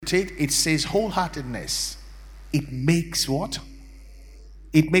It says wholeheartedness. It makes what?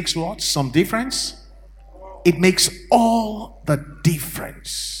 It makes what? Some difference? It makes all the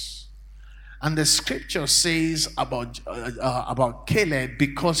difference. And the scripture says about Caleb,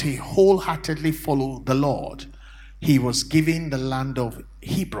 because he wholeheartedly followed the Lord, he was given the land of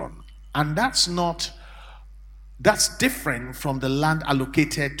Hebron. And that's different from the land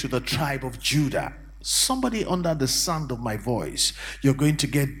allocated to the tribe of Judah. Somebody under the sound of my voice, you're going to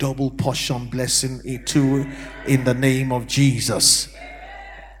get double portion blessing too in the name of Jesus.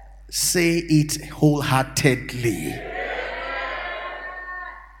 Say it wholeheartedly.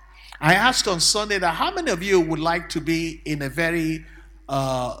 I asked on Sunday that how many of you would like to be in a very,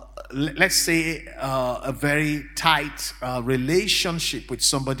 let's say, a very tight relationship with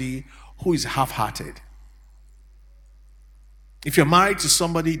somebody who is half-hearted? If you're married to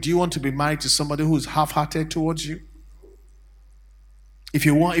somebody, do you want to be married to somebody who is half-hearted towards you? If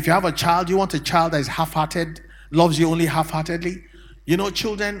you have a child, you want a child that is half-hearted, loves you only half-heartedly? You know,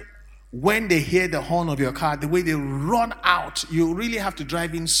 children, when they hear the horn of your car, the way they run out, you really have to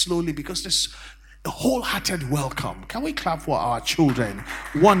drive in slowly because there's a wholehearted welcome. Can we clap for our children?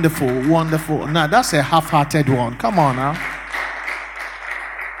 Wonderful, wonderful. Now, that's a half-hearted one. Come on now.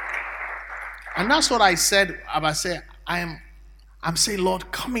 And that's what I said. I said, I'm saying,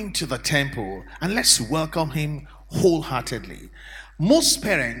 Lord, coming to the temple and let's welcome him wholeheartedly. Most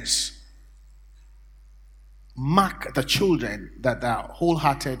parents mark the children that are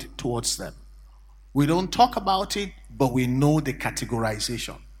wholehearted towards them. We don't talk about it, but we know the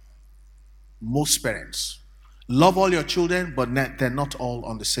categorization. Most parents love all your children, but they're not all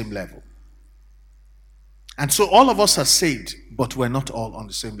on the same level. And so all of us are saved, but we're not all on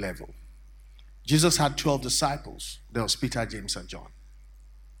the same level. Jesus had 12 disciples. There was Peter, James, and John.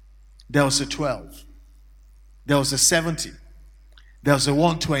 There was the 12. There was the 70. There was the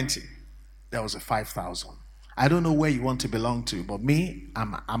 120. There was the 5,000. I don't know where you want to belong to, but me,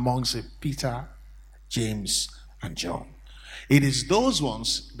 I'm amongst the Peter, James, and John. It is those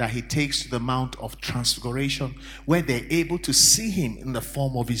ones that he takes to the Mount of Transfiguration, where they're able to see him in the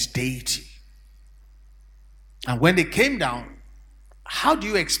form of his deity. And when they came down, how do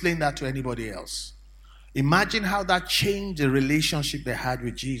you explain that to anybody else? Imagine how that changed the relationship they had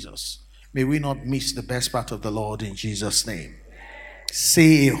with Jesus. May we not miss the best part of the Lord in Jesus' name.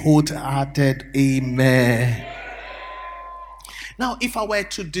 Say a wholehearted amen. Now, if I were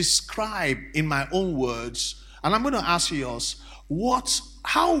to describe in my own words, and I'm going to ask you yours,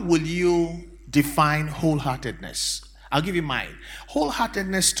 how will you define wholeheartedness? I'll give you mine.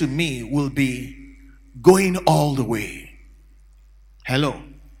 Wholeheartedness to me will be going all the way. Hello.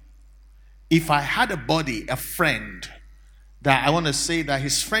 If I had a friend that I want to say that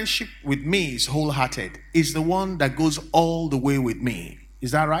his friendship with me is wholehearted, is the one that goes all the way with me.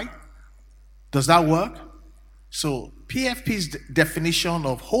 Is that right? Does that work? So PFP's definition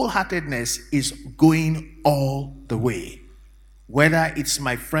of wholeheartedness is going all the way. Whether it's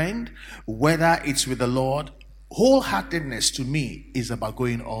my friend, whether it's with the Lord, wholeheartedness to me is about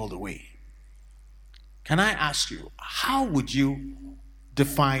going all the way. Can I ask you, how would you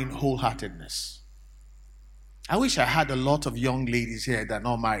define wholeheartedness? I wish I had a lot of young ladies here that are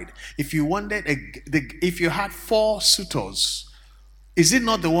not married. If you if you had 4 suitors, is it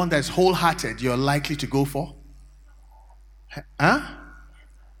not the one that's wholehearted you're likely to go for? Huh?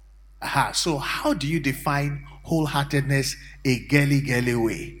 So how do you define wholeheartedness a girly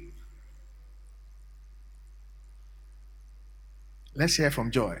way? Let's hear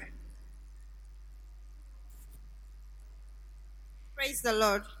from Joy. Praise the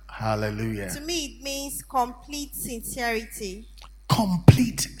Lord. Hallelujah. To me, it means complete sincerity.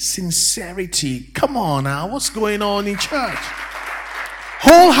 Complete sincerity. Come on now. What's going on in church?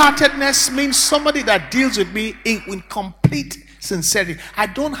 Wholeheartedness means somebody that deals with me in complete sincerity. I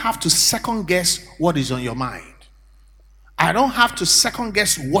don't have to second guess what is on your mind. I don't have to second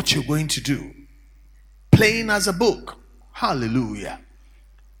guess what you're going to do. Plain as a book. Hallelujah.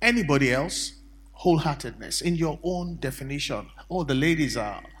 Anybody else? Wholeheartedness in your own definition. Oh, the ladies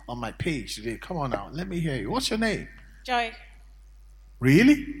are on my page today. Come on now, let me hear you. What's your name? Joy.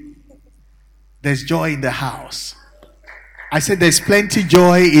 Really? There's joy in the house. I said there's plenty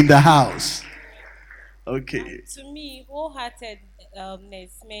joy in the house. Okay. To me,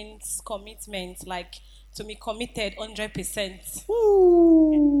 wholeheartedness means commitment. Like, to be committed 100%.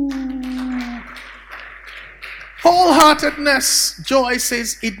 Ooh. Wholeheartedness, Joy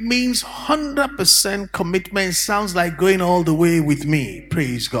says, it means 100% commitment. Sounds like going all the way with me.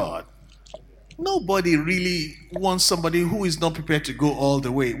 Praise God. Nobody really wants somebody who is not prepared to go all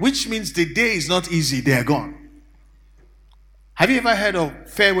the way, which means the day is not easy. They're gone. Have you ever heard of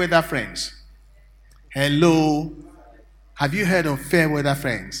fair weather friends? Hello. Have you heard of fair weather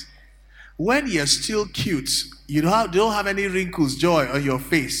friends? When you're still cute, you don't have any wrinkles, joy on your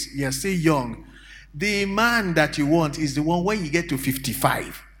face, you're still young. The man that you want is the one when you get to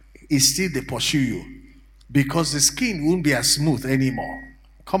 55, is still they pursue you. Because the skin won't be as smooth anymore.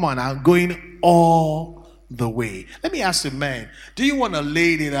 Come on now, going all the way. Let me ask the man, do you want a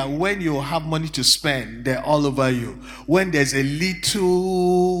lady that when you have money to spend, they're all over you? When there's a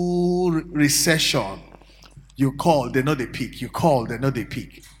little recession, you call, they know they pick. You call, they know they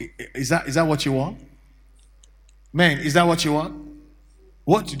pick. Is that what you want? Man, is that what you want?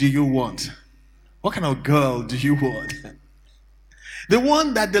 What do you want? What kind of girl do you want? The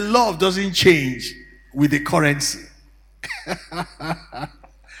one that the love doesn't change with the currency.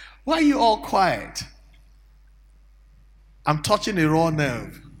 Why are you all quiet? I'm touching a raw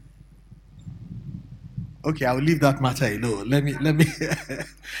nerve. Okay, I'll leave that matter alone. Let me.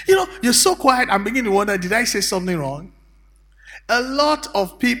 You're so quiet. I'm beginning to wonder, did I say something wrong? A lot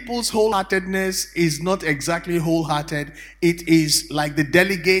of people's wholeheartedness is not exactly wholehearted. It is like the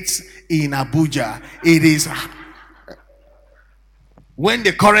delegates in Abuja. It is, when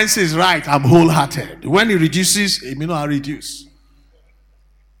the currency is right, I'm wholehearted. When it reduces, I reduce.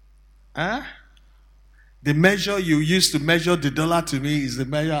 Huh? The measure you use to measure the dollar to me is the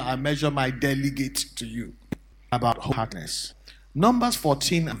measure I measure my delegate to you. About wholeheartedness. Numbers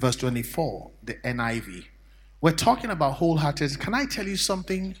 14 and verse 24, the NIV. We're talking about wholeheartedness. Can I tell you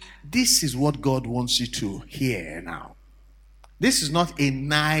something? This is what God wants you to hear now. This is not a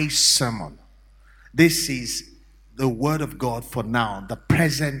nice sermon. This is the word of God for now, the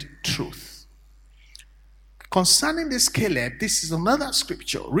present truth. Concerning this Caleb, this is another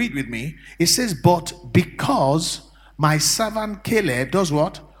scripture. Read with me. It says, but because my servant Caleb does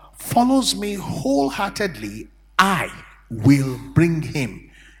what? Follows me wholeheartedly, I will bring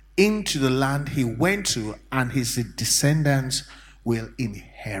him into the land he went to, and his descendants will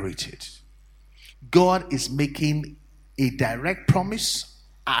inherit it. God is making a direct promise,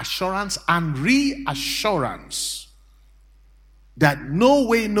 assurance, and reassurance that no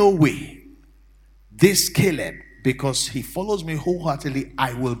way, this Caleb, because he follows me wholeheartedly,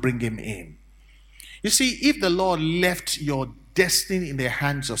 I will bring him in. You see, if the Lord left your destiny in the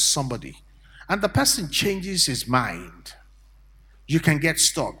hands of somebody, and the person changes his mind, you can get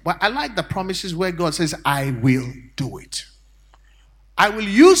stuck. But I like the promises where God says, I will do it. I will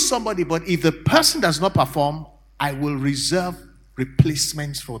use somebody, but if the person does not perform, I will reserve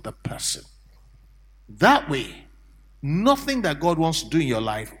replacements for the person. That way, nothing that God wants to do in your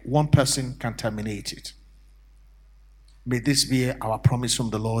life, one person can terminate it. May this be our promise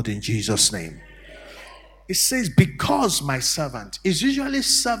from the Lord in Jesus' name. It says, because my servant, is usually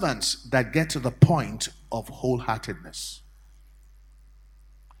servants that get to the point of wholeheartedness.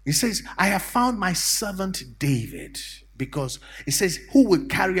 It says, I have found my servant David, because it says, who will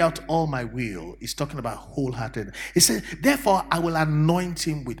carry out all my will? It's talking about wholehearted. It says, therefore I will anoint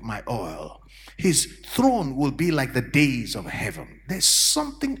him with my oil. His throne will be like the days of heaven. There's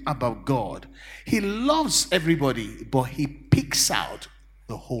something about God. He loves everybody, but he picks out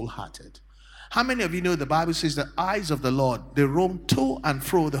the wholehearted. How many of you know the Bible says the eyes of the Lord, they roam to and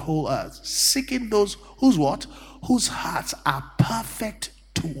fro the whole earth, seeking those whose what? Whose hearts are perfect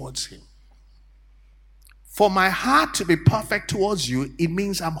towards him. For my heart to be perfect towards you, it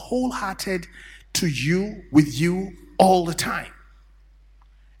means I'm wholehearted to you, with you all the time.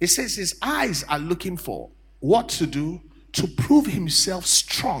 It says his eyes are looking for what to do to prove himself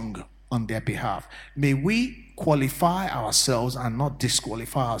strong on their behalf. May we qualify ourselves and not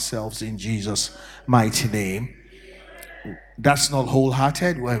disqualify ourselves in Jesus' mighty name. That's not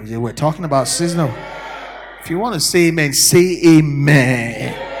wholehearted. We're talking about seasonal. If you want to say amen, say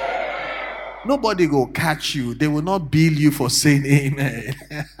amen. Nobody will catch you. They will not bill you for saying amen.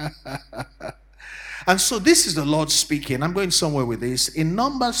 And so this is the Lord speaking. I'm going somewhere with this. In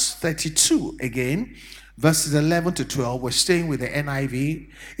Numbers 32, again, verses 11 to 12, we're staying with the NIV.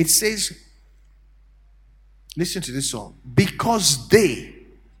 It says, listen to this song. Because they,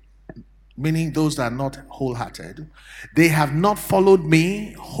 meaning those that are not wholehearted, they have not followed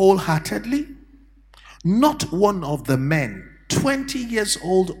me wholeheartedly. Not one of the men, 20 years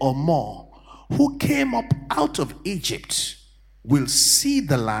old or more, who came up out of Egypt will see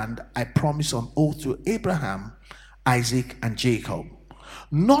the land I promised on oath to Abraham, Isaac, and Jacob.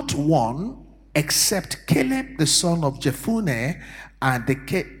 Not one, except Caleb the son of Jephunneh and the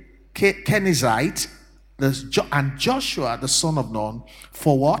Kenizzite and Joshua the son of Nun.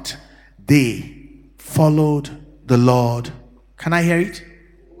 For what? They followed the Lord. Can I hear it?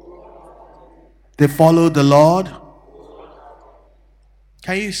 They followed the Lord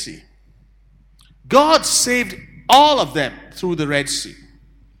Can you see? God saved all of them through the Red Sea,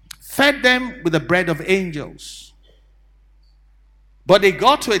 fed them with the bread of angels. But they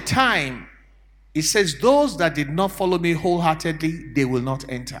got to a time, it says, those that did not follow me wholeheartedly, they will not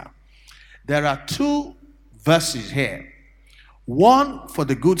enter. There are two verses here. One for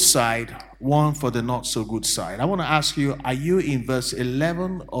the good side, one for the not so good side. I want to ask you, are you in verse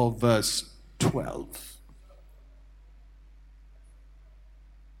 11 or verse 12?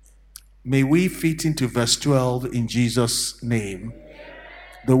 May we fit into verse 12 in Jesus' name,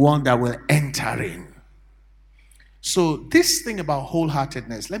 the one that will enter in. So this thing about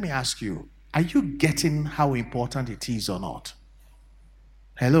wholeheartedness, let me ask you, are you getting how important it is or not?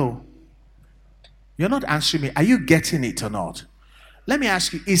 Hello? You're not answering me. Are you getting it or not? Let me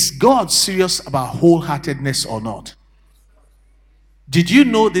ask you, is God serious about wholeheartedness or not? Did you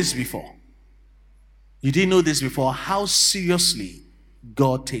know this before? You didn't know this before, how seriously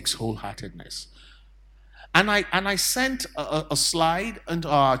God takes wholeheartedness. And I sent a slide into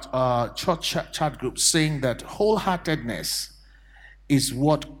our church chat group saying that wholeheartedness is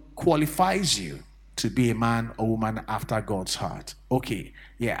what qualifies you to be a man or woman after God's heart. Okay,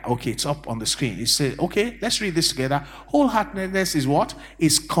 it's up on the screen. It says, okay, let's read this together. Wholeheartedness is what?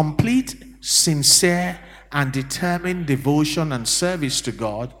 Is complete, sincere, and determined devotion and service to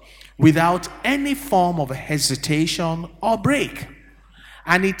God without any form of hesitation or break.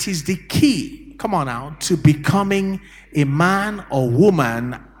 And it is the key, come on now, to becoming a man or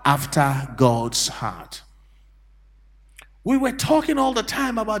woman after God's heart. We were talking all the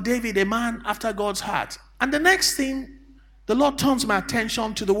time about David, a man after God's heart. And the next thing, the Lord turns my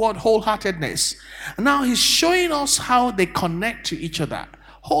attention to the word wholeheartedness. And now he's showing us how they connect to each other.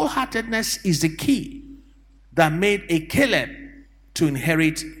 Wholeheartedness is the key that made a Caleb to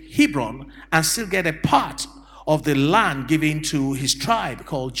inherit Hebron and still get a part of the land given to his tribe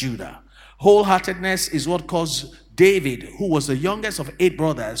called Judah. Wholeheartedness is what caused David, who was the youngest of 8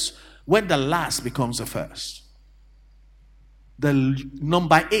 brothers, when the last becomes the first. The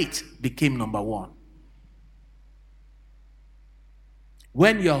number 8 became number 1.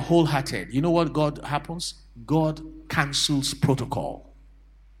 When you're wholehearted, you know what God happens? God cancels protocol.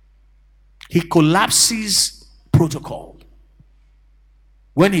 He collapses protocol.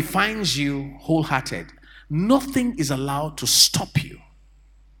 When he finds you wholehearted, nothing is allowed to stop you.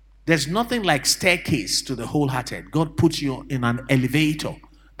 There's nothing like staircase to the wholehearted. God puts you in an elevator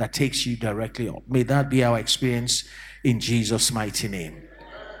that takes you directly up. May that be our experience in Jesus' mighty name.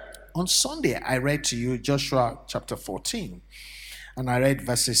 On Sunday, I read to you Joshua chapter 14, and I read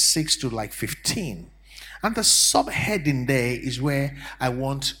verses 6 to 15. And the subheading there is where I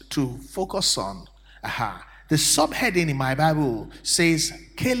want to focus on. The subheading in my Bible says,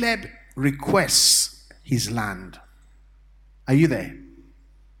 Caleb requests his land. Are you there?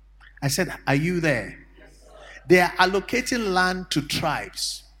 I said, are you there? They are allocating land to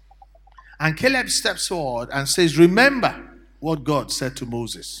tribes. And Caleb steps forward and says, remember what God said to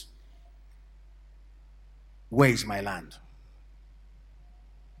Moses. Where is my land?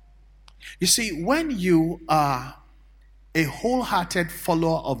 You see, when you are a wholehearted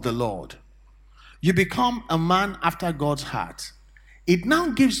follower of the Lord, you become a man after God's heart. It now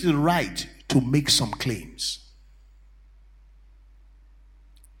gives you the right to make some claims.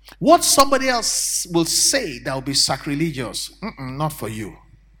 What somebody else will say that will be sacrilegious, not for you.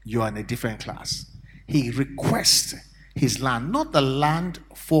 You are in a different class. He requests his land, not the land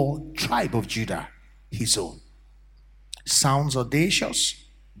for tribe of Judah, his own. Sounds audacious,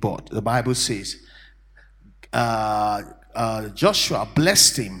 but the Bible says Joshua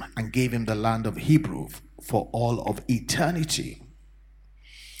blessed him and gave him the land of Hebrew for all of eternity.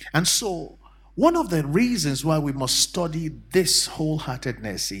 And so, one of the reasons why we must study this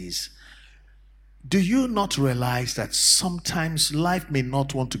wholeheartedness is, do you not realize that sometimes life may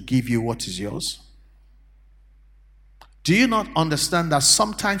not want to give you what is yours? Do you not understand that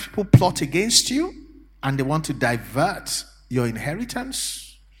sometimes people plot against you and they want to divert your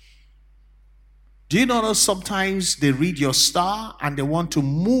inheritance? Do you not know sometimes they read your star and they want to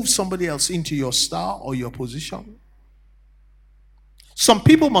move somebody else into your star or your position? Some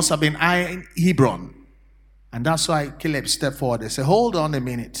people must have been eyeing Hebron, and that's why Caleb stepped forward and said, hold on a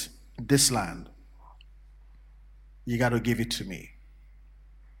minute, this land, you got to give it to me.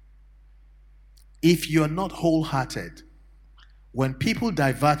 If you're not wholehearted, when people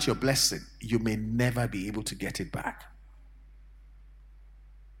divert your blessing, you may never be able to get it back.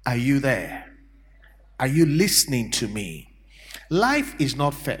 Are you there? Are you listening to me? Life is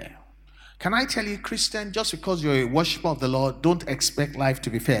not fair. Can I tell you, Christian, just because you're a worshiper of the Lord, don't expect life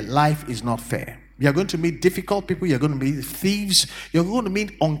to be fair. Life is not fair. You're going to meet difficult people. You're going to meet thieves. You're going to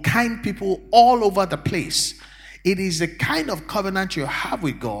meet unkind people all over the place. It is the kind of covenant you have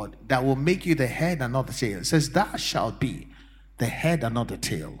with God that will make you the head and not the tail. It says, thou shalt be the head and not the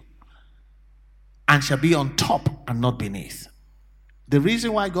tail, and shall be on top and not beneath. The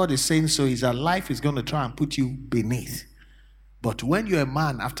reason why God is saying so is that life is going to try and put you beneath. But when you're a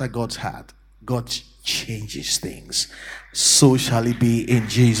man after God's heart, God changes things. So shall it be in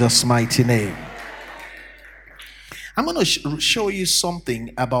Jesus' mighty name. I'm going to show you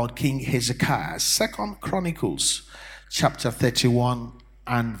something about King Hezekiah. 2 Chronicles chapter 31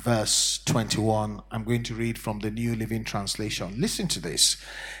 and verse 21. I'm going to read from the New Living Translation. Listen to this.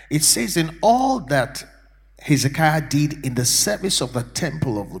 It says, in all that Hezekiah did in the service of the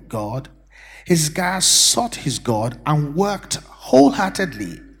temple of God, Hezekiah sought his God and worked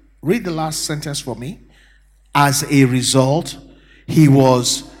wholeheartedly. Read the last sentence for me. As a result, he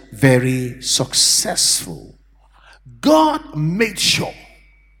was very successful. God made sure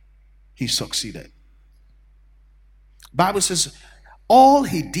he succeeded. Bible says, all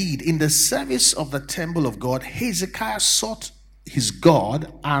he did in the service of the temple of God, Hezekiah sought his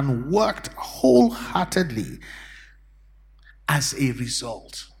God and worked wholeheartedly. As a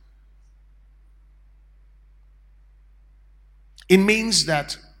result, it means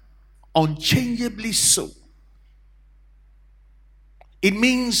that unchangeably so. It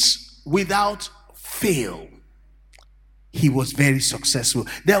means without fail, he was very successful.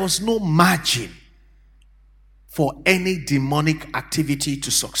 There was no margin for any demonic activity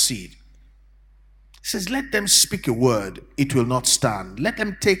to succeed. He says, let them speak a word, it will not stand. Let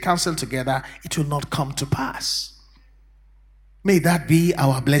them take counsel together, it will not come to pass. May that be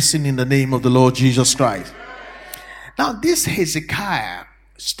our blessing in the name of the Lord Jesus Christ. Now, this Hezekiah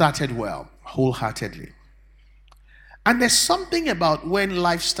started well, wholeheartedly. And there's something about when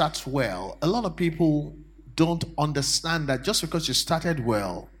life starts well, a lot of people don't understand that just because you started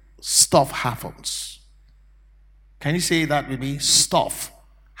well, stuff happens. Can you say that with me? Stuff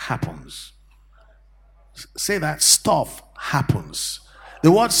happens. Say that, stuff happens.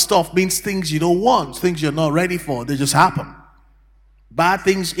 The word stuff means things you don't want, things you're not ready for, they just happen. Bad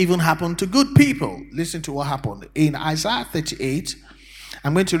things even happen to good people. Listen to what happened. In Isaiah 38,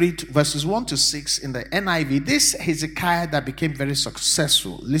 I'm going to read verses 1 to 6 in the NIV. This Hezekiah that became very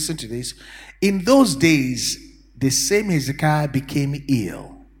successful. Listen to this. In those days, the same Hezekiah became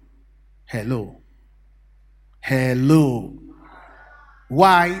ill. Hello.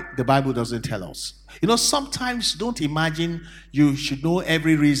 Why? The Bible doesn't tell us. You know, sometimes don't imagine you should know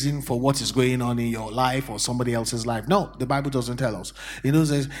every reason for what is going on in your life or somebody else's life. No, the Bible doesn't tell us. You know, it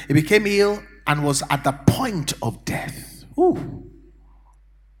says he became ill and was at the point of death. Ooh.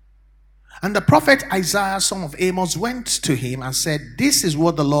 And the prophet Isaiah, son of Amos, went to him and said, this is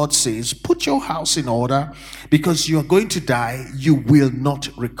what the Lord says, put your house in order because you are going to die, you will not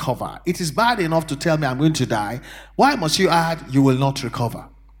recover. It is bad enough to tell me I'm going to die. Why must you add, you will not recover?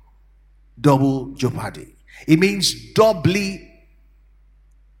 Double jeopardy. It means doubly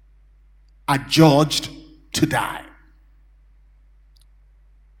adjudged to die.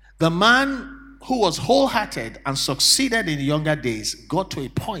 The man who was wholehearted and succeeded in younger days got to a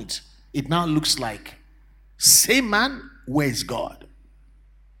point. It now looks like, same man, where is God?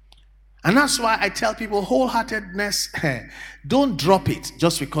 And that's why I tell people, wholeheartedness, don't drop it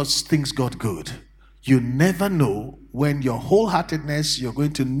just because things got good. You never know when your wholeheartedness, you're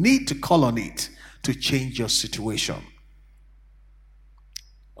going to need to call on it to change your situation.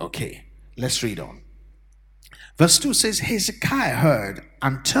 Okay, let's read on. Verse 2 says, Hezekiah heard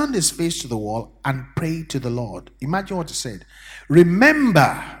and turned his face to the wall and prayed to the Lord. Imagine what he said.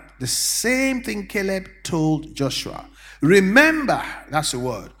 Remember, the same thing Caleb told Joshua. Remember, that's the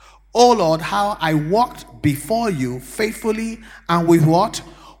word. Oh Lord, how I walked before you faithfully and with what?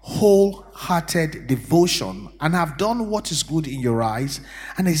 Wholehearted devotion, and have done what is good in your eyes.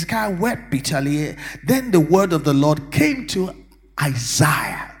 And Hezekiah wept bitterly. Then the word of the Lord came to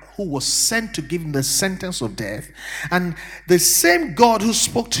Isaiah, who was sent to give him the sentence of death. And the same God who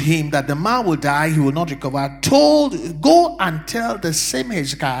spoke to him that the man will die, he will not recover, told, go and tell the same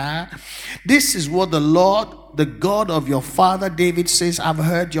Hezekiah, this is what the Lord, the God of your father David says, I've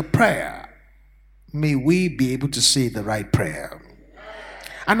heard your prayer. May we be able to say the right prayer.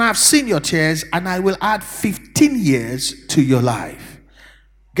 And I've seen your tears, and I will add 15 years to your life.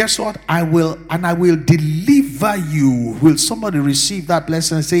 Guess what? I will deliver you. Will somebody receive that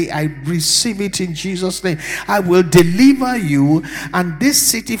blessing and say, I receive it in Jesus' name? I will deliver you and this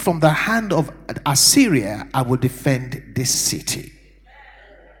city from the hand of Assyria. I will defend this city.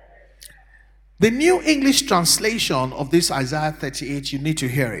 The New English translation of this Isaiah 38, you need to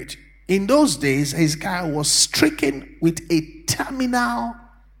hear it. In those days, Hezekiah was stricken with a terminal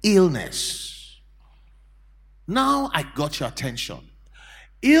illness. Now I got your attention.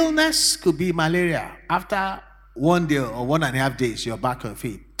 Illness could be malaria. After 1 day or 1.5 days, you're back on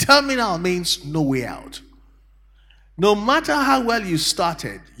feet. Terminal means no way out. No matter how well you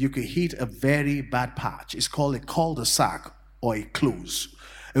started, you could hit a very bad patch. It's called a cul-de-sac or a close.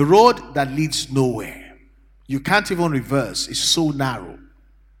 A road that leads nowhere. You can't even reverse. It's so narrow.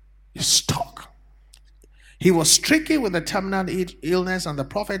 You're stuck. He was stricken with a terminal illness, and the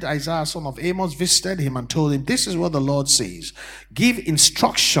prophet Isaiah, son of Amos, visited him and told him, "This is what the Lord says. Give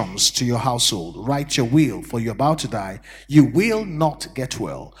instructions to your household. Write your will, for you're about to die. You will not get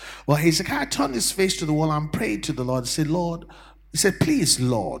well." Well, Hezekiah turned his face to the wall and prayed to the Lord. He said, "Please,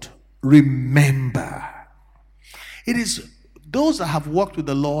 Lord, remember." It is those that have walked with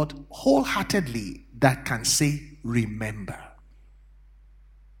the Lord wholeheartedly that can say, "Remember."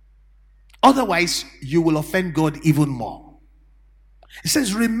 Otherwise, you will offend God even more. It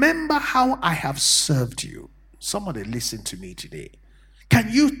says, "Remember how I have served you." Somebody listen to me today. Can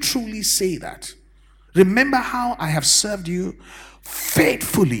you truly say that? Remember how I have served you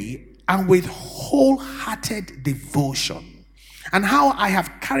faithfully and with wholehearted devotion, and how I have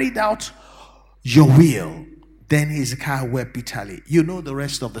carried out your will. Then Hezekiah wept bitterly. You know the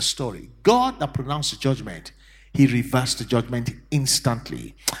rest of the story. God that pronounced the judgment, he reversed the judgment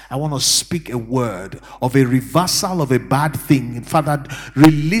instantly. I want to speak a word of a reversal of a bad thing. Father,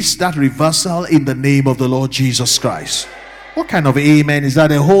 release that reversal in the name of the Lord Jesus Christ. What kind of amen is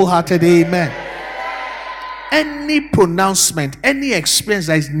that? A wholehearted amen. Any pronouncement, any experience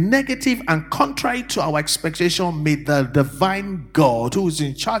that is negative and contrary to our expectation, may the divine God, who is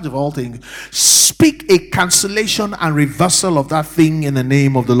in charge of all things, speak a cancellation and reversal of that thing in the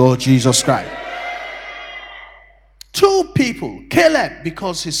name of the Lord Jesus Christ. Two people, Caleb,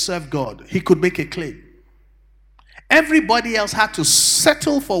 because he served God, he could make a claim. Everybody else had to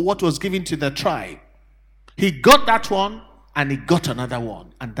settle for what was given to the tribe. He got that one and he got another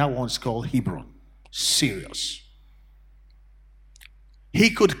one, and that one's called Hebron. Serious. He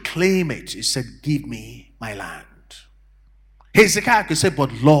could claim it. He said, "Give me my land." Hezekiah could say,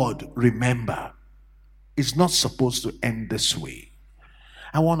 "But Lord, remember, it's not supposed to end this way."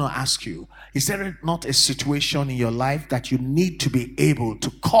 I want to ask you, is there not a situation in your life that you need to be able to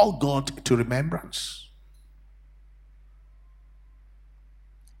call God to remembrance?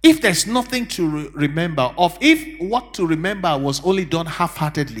 If there's nothing to remember, or if what to remember was only done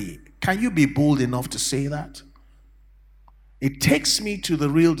half-heartedly, can you be bold enough to say that? It takes me to the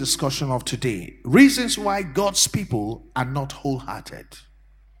real discussion of today. Reasons why God's people are not wholehearted.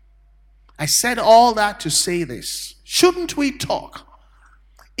 I said all that to say this. Shouldn't we talk?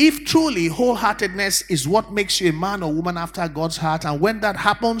 If truly wholeheartedness is what makes you a man or woman after God's heart, and when that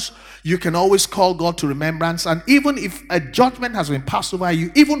happens, you can always call God to remembrance, and even if a judgment has been passed over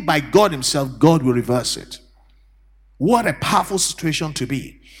you, even by God himself, God will reverse it. What a powerful situation to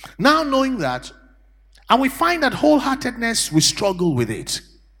be. Now knowing that, and we find that wholeheartedness, we struggle with it.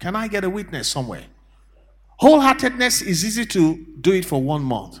 Can I get a witness somewhere? Wholeheartedness is easy to do it for 1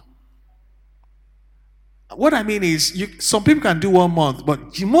 month. What I mean is, some people can do 1 month,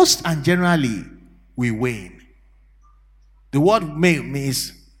 but most and generally, we wane. The word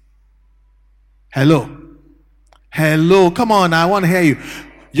means hello. Hello, come on, I want to hear you.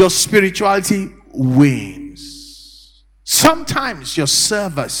 Your spirituality wanes. Sometimes your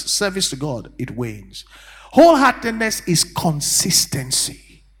service to God, it wanes. Wholeheartedness is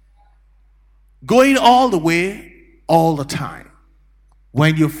consistency. Going all the way, all the time.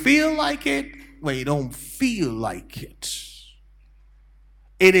 When you feel like it, when you don't feel like it.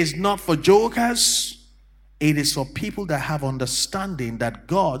 It is not for jokers. It is for people that have understanding that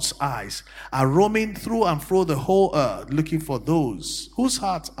God's eyes are roaming through and through the whole earth, looking for those whose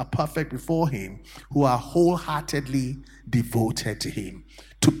hearts are perfect before him, who are wholeheartedly devoted to him,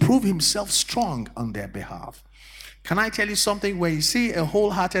 to prove himself strong on their behalf. Can I tell you something? When you see a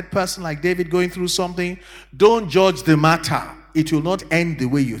wholehearted person like David going through something, don't judge the matter. It will not end the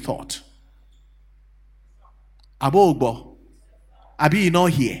way you thought. Abogbo, Abi, you not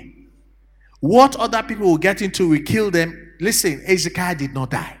here. What other people will get into will kill them. Listen, Hezekiah did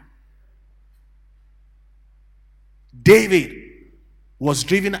not die. David was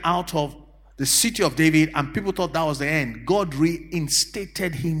driven out of the city of David, and people thought that was the end. God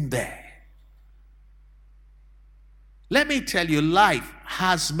reinstated him there. Let me tell you, life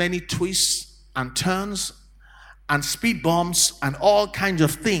has many twists and turns and speed bumps and all kinds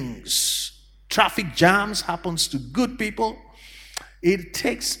of things. Traffic jams happens to good people. It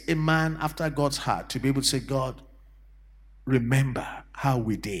takes a man after God's heart to be able to say, God, remember how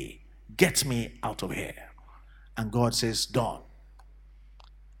we did. get me out of here. And God says, done.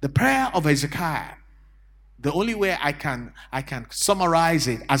 The prayer of Hezekiah, the only way I can summarize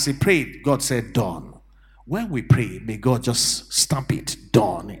it, as he prayed, God said, done. When we pray, may God just stamp it,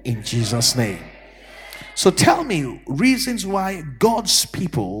 done, in Jesus' name. So tell me reasons why God's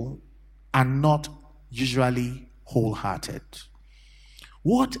people are not usually wholehearted.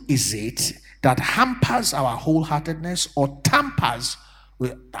 What is it that hampers our wholeheartedness or tampers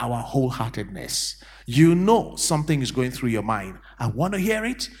with our wholeheartedness? You know something is going through your mind. I want to hear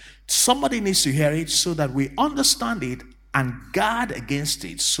it. Somebody needs to hear it so that we understand it and guard against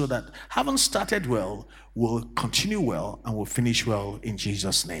it, so that having started well, we'll continue well and we'll finish well in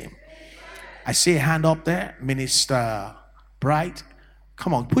Jesus' name. I see a hand up there, Minister Bright.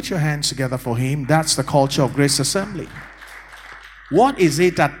 Come on, put your hands together for him. That's the culture of Grace Assembly. What is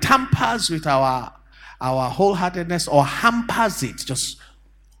it that tampers with our wholeheartedness, or hampers it, just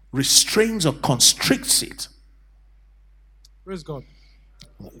restrains or constricts it? Praise God.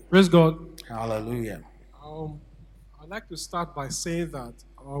 Praise God. Hallelujah. I'd like to start by saying that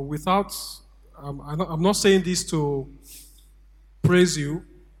I'm not saying this to praise you.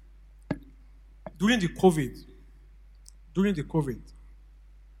 During the COVID,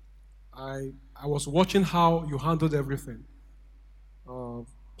 I was watching how you handled everything.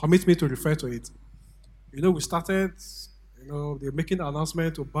 Permit me to refer to it. We started, they're making the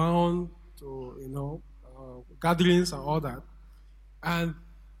announcement to bound, to, gatherings and all that. And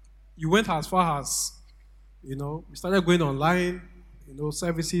you went as far as, we started going online,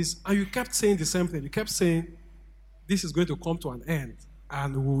 services, and you kept saying the same thing. You kept saying, this is going to come to an end,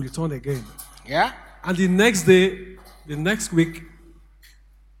 and we will return again. Yeah. And the next day, the next week,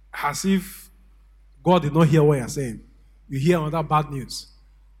 as if God did not hear what you're saying. You hear another bad news.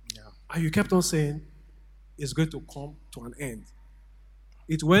 Yeah. And you kept on saying, it's going to come to an end.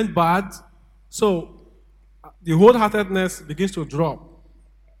 It went bad, so the wholeheartedness begins to drop.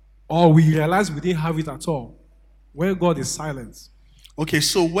 Or we realize we didn't have it at all when God is silent. Okay,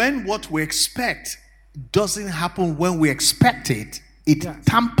 so when what we expect doesn't happen when we expect it, it Yes.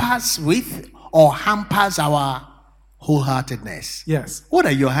 tampers with or hampers our wholeheartedness. Yes. What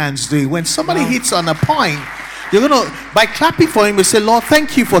are your hands doing? When somebody hits on a point, you're going to, by clapping for him, you say, Lord,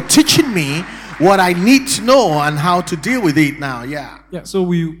 thank you for teaching me what I need to know and how to deal with it now. Yeah. Yeah,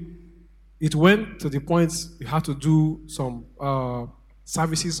 so it went to the point we had to do some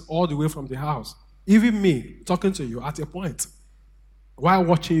services all the way from the house. Even me, talking to you at a point, while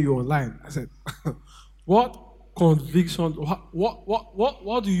watching you online, I said, what conviction,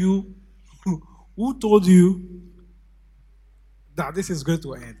 what do you, who told you that this is going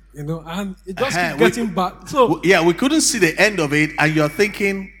to end? And it just keeps getting bad. So yeah, we couldn't see the end of it, and you're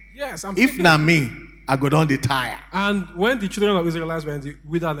thinking, yes, if not me, I go down the tire. And when the children of Israelites were in the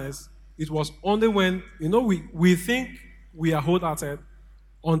wilderness, it was only when, we think we are wholehearted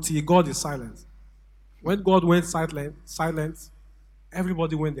until God is silent. When God went silent,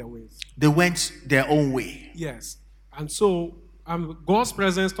 everybody went their ways. They went their own way. Yes. And so God's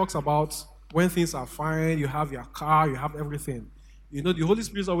presence talks about when things are fine, you have your car, you have everything. The Holy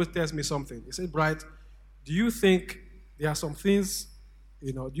Spirit always tells me something. He said, Bright, do you think there are some things,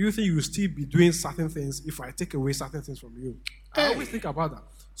 do you think you will still be doing certain things if I take away certain things from you? I always think about that.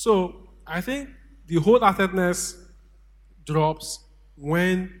 So I think the wholeheartedness drops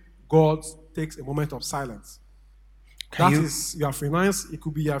when God takes a moment of silence. That is your finance. It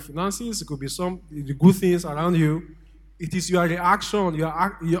could be your finances. It could be the good things around you. It is your reaction.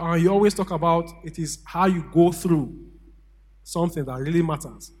 You always talk about it is how you go through something that really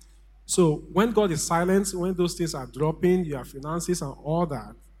matters. So when God is silent, when those things are dropping, your finances and all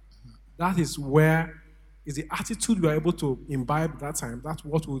that, that is where is the attitude you are able to imbibe that time. That's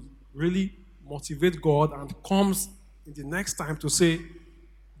what would really motivate God and comes in the next time to say,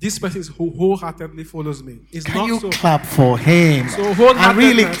 this person who wholeheartedly follows me. Can you clap for him? So and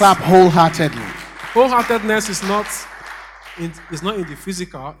really clap wholeheartedly. Wholeheartedness is not in the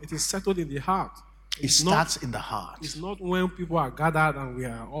physical, it is settled in the heart. It starts in the heart. It's not when people are gathered and we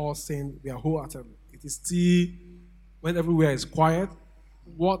are all saying we are wholehearted. It is still when everywhere is quiet.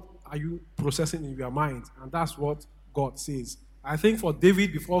 What are you processing in your mind? And that's what God says. I think for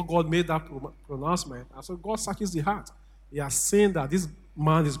David, before God made that pronouncement, and so God searches the heart. He has seen that this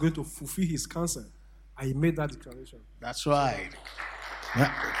man is going to fulfill his counsel. And he made that declaration. That's right.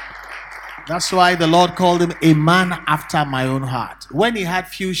 Yeah. That's why the Lord called him a man after my own heart. When he had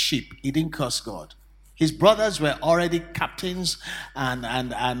few sheep, he didn't curse God. His brothers were already captains and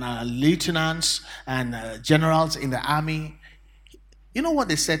lieutenants and generals in the army. You know what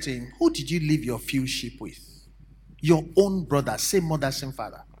they said to him? Who did you leave your few sheep with? Your own brother, same mother, same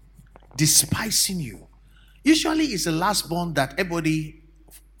father. despising you. Usually it's the last born that everybody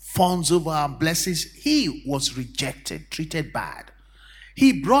fawns over and blesses. He was rejected, treated bad.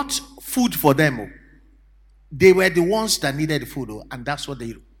 He brought food for them. They were the ones that needed the food, and that's what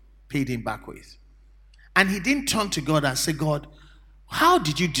they paid him back with. And he didn't turn to God and say, God, how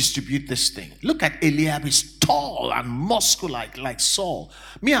did you distribute this thing? Look at Eliab, he's tall and muscular like Saul.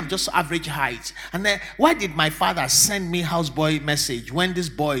 Me, I'm just average height. And then why did my father send me houseboy message when these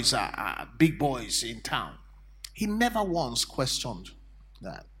boys are big boys in town? He never once questioned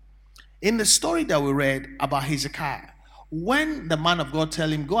that. In the story that we read about Hezekiah, when the man of God tell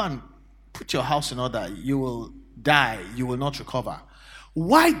him, go and put your house in order, you will die, you will not recover.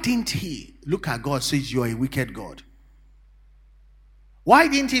 Why didn't he look at God and say, you are a wicked God? Why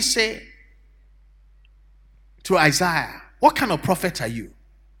didn't he say to Isaiah, what kind of prophet are you?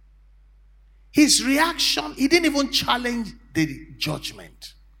 His reaction, he didn't even challenge the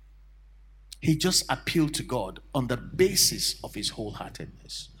judgment. He just appealed to God on the basis of his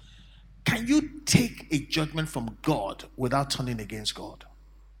wholeheartedness. Can you take a judgment from God without turning against God?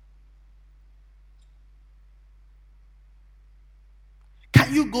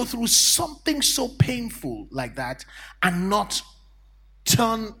 Can you go through something so painful like that and not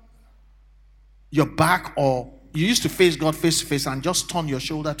turn your back, or you used to face God face to face and just turn your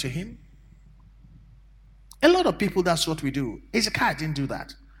shoulder to him? A lot of people, that's what we do. Hezekiah didn't do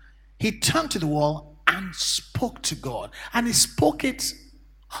that. He turned to the wall and spoke to God, and he spoke it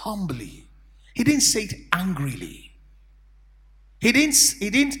humbly. He didn't say it angrily. He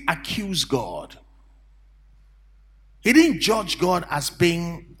didn't accuse God. He didn't judge God as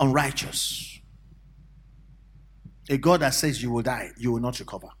being unrighteous. A God that says you will die, you will not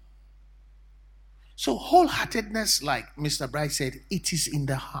recover. So wholeheartedness, like Mr. Bright said, it is in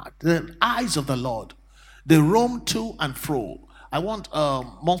the heart. The eyes of the Lord, they roam to and fro. I want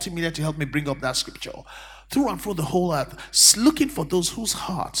multimedia to help me bring up that scripture. Through and through the whole earth, looking for those whose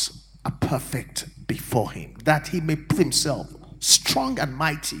hearts are perfect before him, that he may prove himself strong and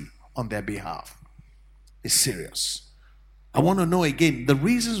mighty on their behalf. It's serious. I want to know again the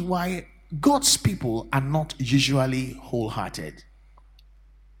reasons why God's people are not usually wholehearted.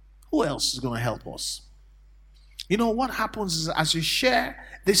 Who else is going to help us? You know what happens is, as you share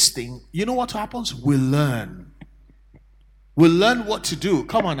this thing, you know what happens? We learn. We learn what to do.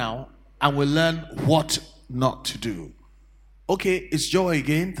 Come on now. And we learn what not to do. Okay, it's Joy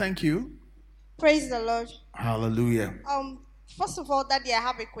again. Thank you. Praise the Lord. Hallelujah. First of all, Daddy, I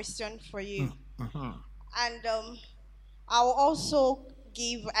have a question for you. Mm-hmm. And I'll also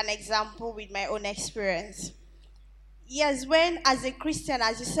give an example with my own experience. Yes, when as a Christian,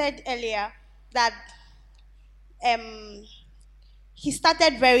 as you said earlier, that he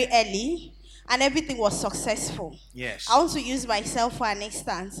started very early and everything was successful. Yes. I want to use myself for an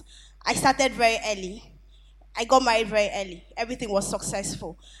instance. I started very early. I got married very early. Everything was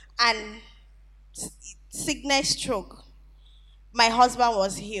successful. And sickness, stroke. My husband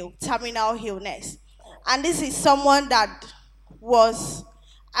was healed, terminal illness. And this is someone that was,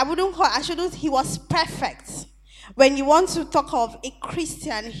 he was perfect. When you want to talk of a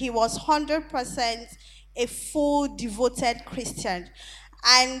Christian, he was 100% a full, devoted Christian.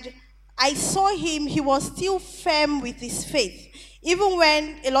 And I saw him, he was still firm with his faith. Even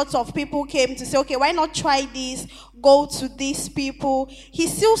when a lot of people came to say, okay, why not try this, go to these people, he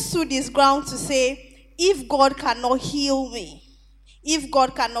still stood his ground to say, if God cannot heal me, if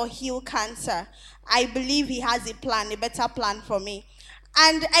God cannot heal cancer, I believe he has a plan, a better plan for me.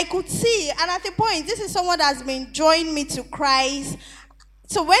 And I could see, and at the point, this is someone that has been drawing me to Christ.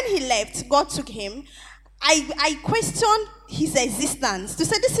 So when he left, God took him. I questioned his existence to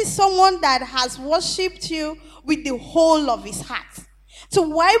say, this is someone that has worshipped you with the whole of his heart. So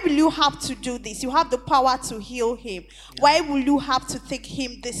why will you have to do this? You have the power to heal him. Why will you have to take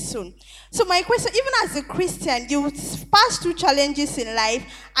him this soon? So my question, even as a Christian, you pass through challenges in life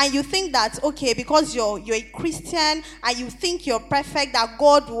and you think that, okay, because you're a Christian and you think you're perfect, that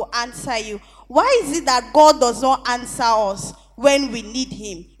God will answer you. Why is it that God does not answer us when we need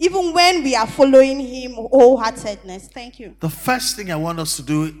him, even when we are following him wholeheartedness? Thank you. The first thing I want us to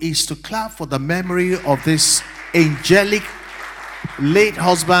do is to clap for the memory of this angelic late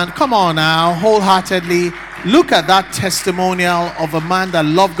husband. Come on now, wholeheartedly. Look at that testimonial of a man that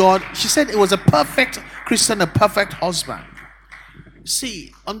loved God. She said it was a perfect Christian, a perfect husband.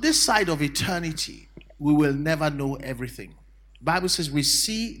 See, on this side of eternity, we will never know everything. Bible says we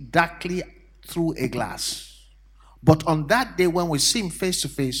see darkly through a glass. But on that day when we see him face to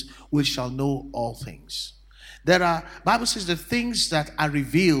face, we shall know all things. Bible says the things that are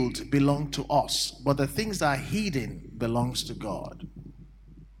revealed belong to us, but the things that are hidden belongs to God.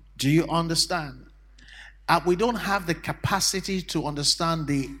 Do you understand? We don't have the capacity to understand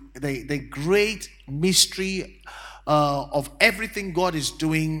the great mystery of everything God is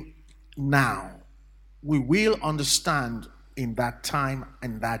doing now. We will understand in that time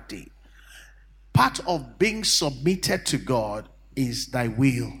and that day. Part of being submitted to God is thy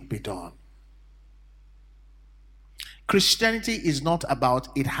will be done. Christianity is not about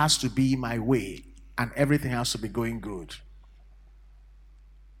it has to be my way and everything has to be going good.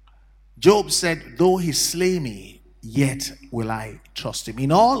 Job said, though he slay me, yet will I trust him.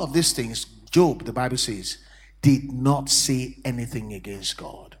 In all of these things, Job, the Bible says, did not say anything against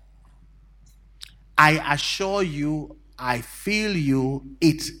God. I assure you, I feel you,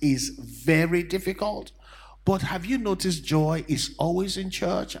 it is very difficult. But have you noticed Joy is always in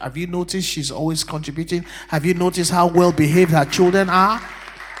church? Have you noticed she's always contributing? Have you noticed how well behaved her children are?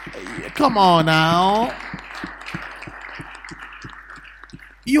 Come on now.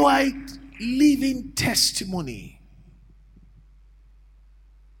 You are a living testimony.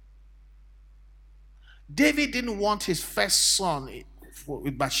 David didn't want his first son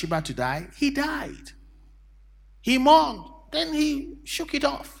with Bathsheba to die. He died. He mourned. Then he shook it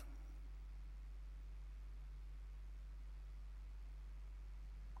off.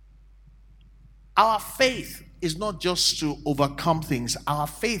 Our faith is not just to overcome things. Our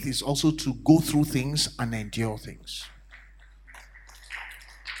faith is also to go through things and endure things.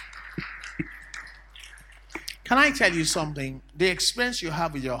 Can I tell you something? The experience you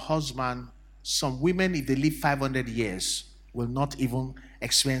have with your husband, some women, if they live 500 years, will not even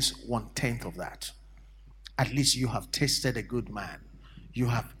experience 1/10 of that. At least you have tasted a good man. You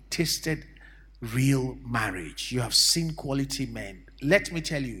have tasted real marriage. You have seen quality men. Let me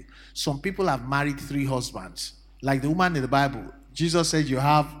tell you, some people have married 3 husbands. Like the woman in the Bible, Jesus said you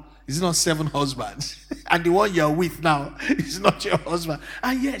have, is it not 7 husbands? And the one you're with now is not your husband.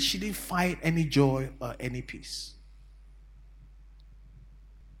 And yet she didn't find any joy or any peace.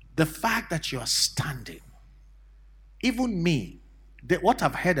 The fact that you are standing, even me, what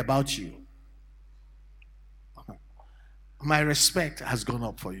I've heard about you, my respect has gone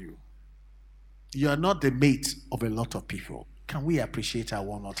up for you. You are not the mate of a lot of people. Can we appreciate her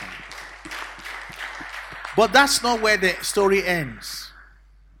one more time? But that's not where the story ends.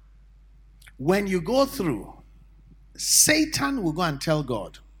 When you go through, Satan will go and tell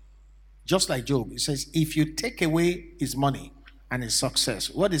God, just like Job. He says, if you take away his money and his success,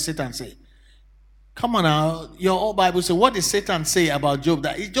 what did Satan say? Come on now, your old Bible says, what did Satan say about Job?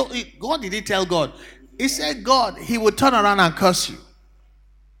 What did he tell God? He said, God, he would turn around and curse you.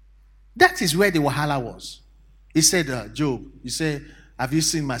 That is where the wahala was. He said, Job, you say, have you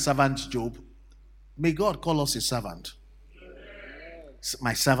seen my servant Job? May God call us his servant.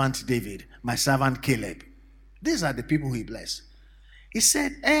 My servant David, my servant Caleb. These are the people he blessed. He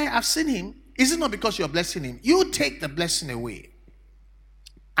said, I've seen him. Is it not because you're blessing him? You take the blessing away.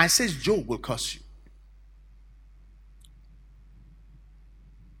 And says Job will curse you.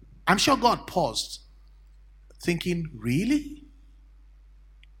 I'm sure God paused, thinking, really?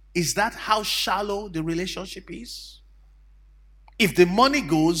 Is that how shallow the relationship is? If the money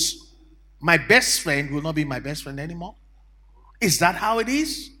goes, my best friend will not be my best friend anymore? Is that how it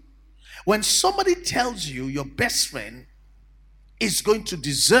is? When somebody tells you your best friend is going to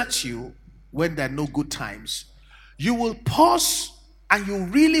desert you when there are no good times, you will pause and you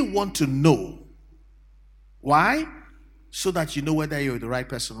really want to know. Why? So that you know whether you're the right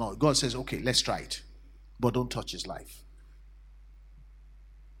person or not. God says, okay, let's try it. But don't touch his life.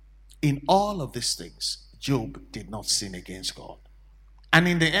 In all of these things, Job did not sin against God. And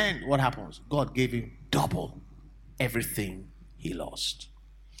in the end, what happens? God gave him double everything he lost.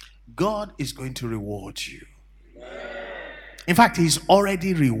 God is going to reward you. In fact, he's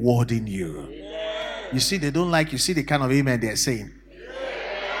already rewarding you. You see, they don't like, you see the kind of amen they're saying.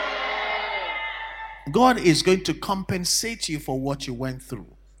 God is going to compensate you for what you went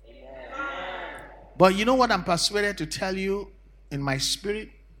through. But you know what I'm persuaded to tell you in my spirit?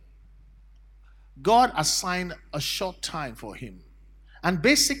 God assigned a short time for him. And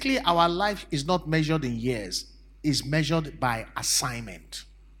basically, our life is not measured in years. It's measured by assignment.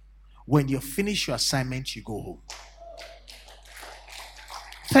 When you finish your assignment, you go home.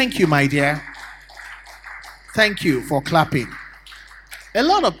 Thank you, my dear. Thank you for clapping. A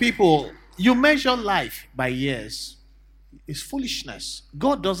lot of people, you measure life by years. It's foolishness.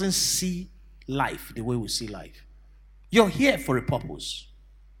 God doesn't see life the way we see life. You're here for a purpose.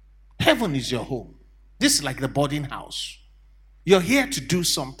 Heaven is your home. This is like the boarding house. You're here to do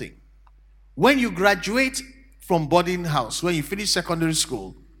something. When you graduate from boarding house, when you finish secondary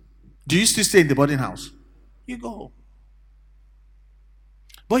school, do you still stay in the boarding house? You go home.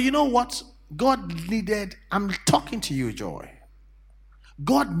 But you know what? God needed, I'm talking to you, Joy.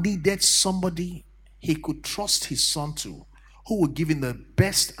 God needed somebody he could trust his son to, who would give him the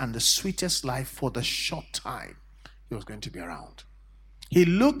best and the sweetest life for the short time he was going to be around. He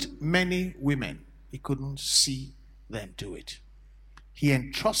looked many women. He couldn't see them do it. He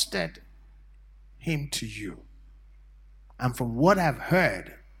entrusted him to you. And from what I've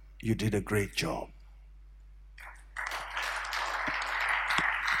heard, you did a great job.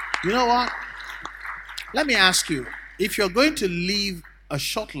 You know what? Let me ask you, if you're going to live a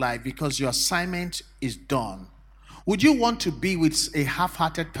short life because your assignment is done, would you want to be with a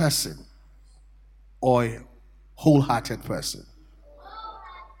half-hearted person or a wholehearted person?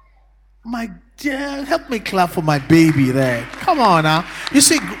 My dear, help me clap for my baby there. Come on now. You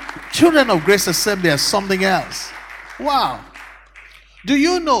see, children of Grace Assembly are something else. Wow. Do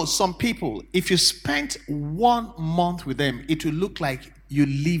you know some people, if you spent 1 month with them, it will look like you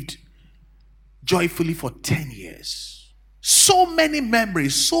lived joyfully for 10 years. So many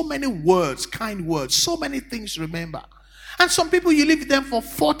memories, so many words, kind words, so many things to remember. And some people, you live with them for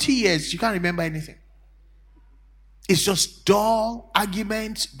 40 years, you can't remember anything. It's just dull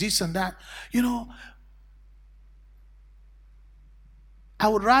arguments, this and that. You know, I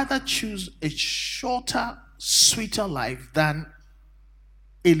would rather choose a shorter, sweeter life than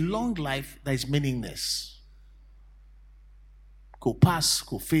a long life that is meaningless. Could pass,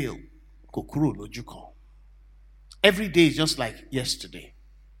 could fail, could kuro lojuko. Every day is just like yesterday.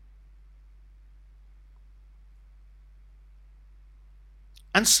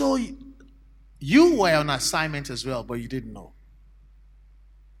 And so you were on assignment as well, but you didn't know.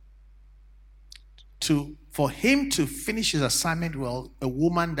 For him to finish his assignment well, a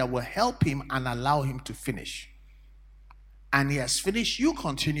woman that will help him and allow him to finish. And he has finished, you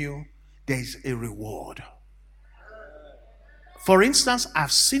continue, there is a reward. For instance,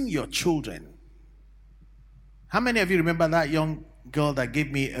 I've seen your children. How many of you remember that young girl that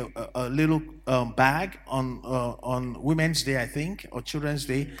gave me a little bag on Women's Day, I think, or Children's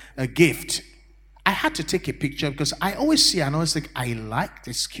Day, a gift? I had to take a picture because I always see and I always think, I like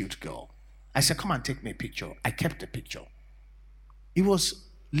this cute girl. I said, come and take me a picture. I kept the picture. It was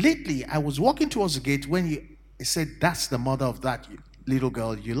lately, I was walking towards the gate when he said, that's the mother of that little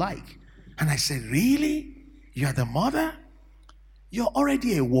girl you like. And I said, really? You are the mother? You're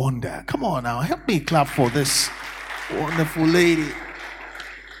already a wonder. Come on now, help me clap for this wonderful lady.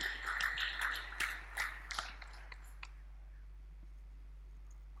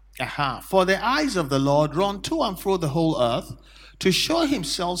 For the eyes of the Lord run to and fro the whole earth to show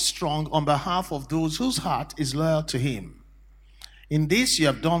himself strong on behalf of those whose heart is loyal to him. In this you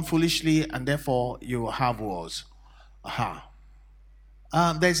have done foolishly, and therefore you will have wars.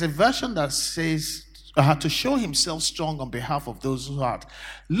 There's a version that says to show himself strong on behalf of those whose heart.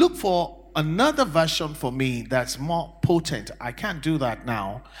 Look for another version for me that's more potent. I can't do that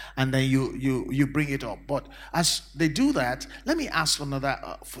now, and then you bring it up. But as they do that, let me ask another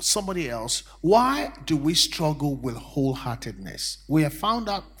for somebody else. Why do we struggle with wholeheartedness? We have found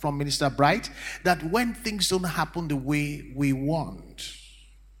out from Minister Bright that when things don't happen the way we want,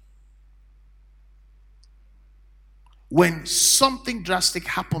 when something drastic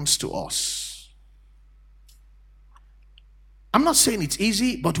happens to us, I'm not saying it's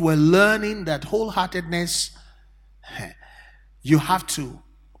easy, but we're learning that wholeheartedness, you have to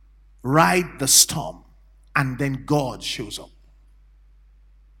ride the storm and then God shows up.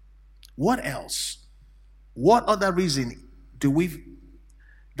 What else? What other reason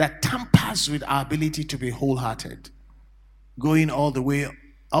that tampers with our ability to be wholehearted? Going all the way,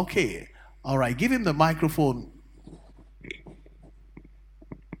 okay, all right, give him the microphone.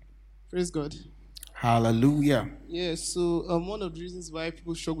 Praise God. Hallelujah. Yeah, so one of the reasons why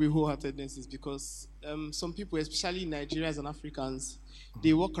people struggle with wholeheartedness is because some people, especially Nigerians and Africans,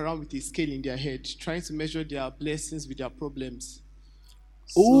 they walk around with a scale in their head, trying to measure their blessings with their problems.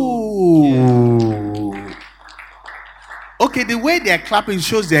 Ooh. Yeah. Okay, the way they're clapping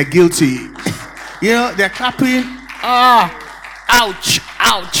shows they're guilty. You know, they're clapping. Ouch,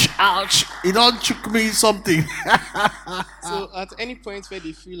 ouch, ouch. It all took me something. So at any point where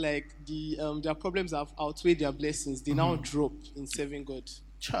they feel like their problems have outweighed their blessings, they now drop in serving God.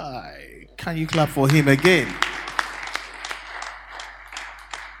 Chai, can you clap for him again?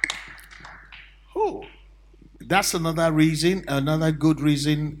 Oh, that's another reason, another good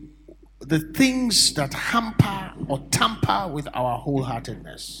reason. The things that hamper or tamper with our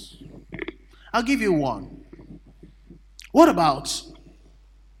wholeheartedness. I'll give you one. What about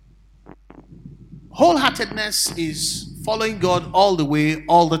wholeheartedness is following God all the way,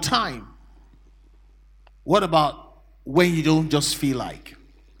 all the time? What about when you don't just feel like?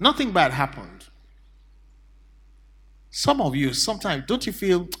 Nothing bad happened. Some of you, sometimes, don't you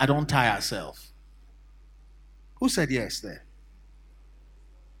feel, I don't tire myself? Who said yes there?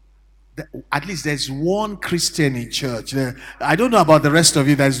 At least there's one Christian in church. I don't know about the rest of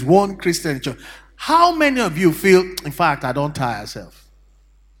you. There's one Christian in church. How many of you feel, in fact, I don't tire myself?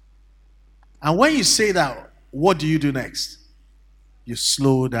 And when you say that, what do you do next? You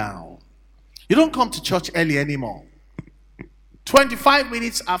slow down. You don't come to church early anymore. 25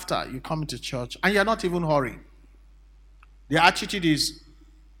 minutes after you come to church, and you're not even hurrying. The attitude is,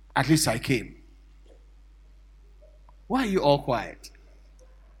 at least I came. Why are you all quiet?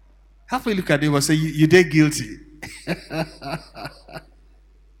 Halfway look at them and say, you did guilty.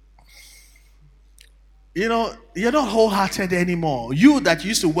 You know, you're not wholehearted anymore. You that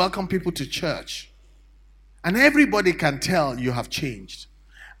used to welcome people to church, and everybody can tell you have changed.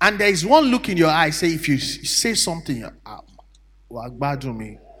 And there is one look in your eye, say, if you say something,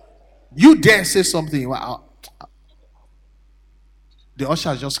 you dare say something, the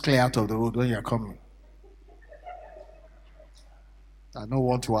ushers just clear out of the road when you're coming. I don't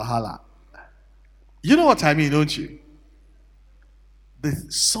want to wahala. You know what I mean, don't you?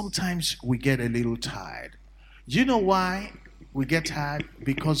 Sometimes we get a little tired. You know why we get tired?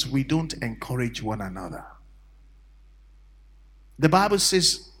 Because we don't encourage one another. The Bible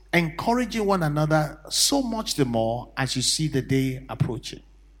says, encouraging one another so much the more as you see the day approaching.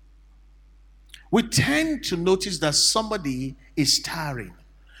 We tend to notice that somebody is tiring.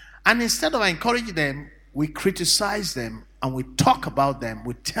 And instead of encouraging them, we criticize them and we talk about them.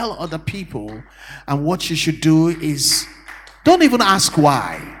 We tell other people, and what you should do is don't even ask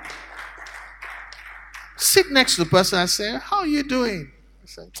why. Sit next to the person and say, how are you doing? I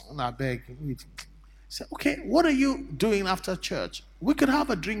say, I beg. Say, okay, what are you doing after church? We could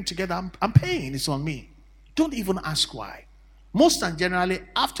have a drink together. I'm paying. It's on me. Don't even ask why. Most and generally,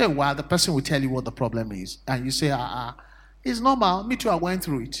 after a while, the person will tell you what the problem is. And you say, it's normal. Me too, I went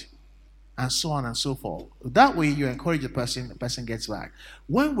through it. And so on and so forth. That way, you encourage the person gets back.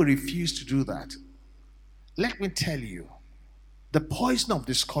 When we refuse to do that, let me tell you, the poison of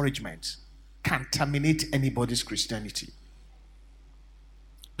discouragement can terminate anybody's Christianity.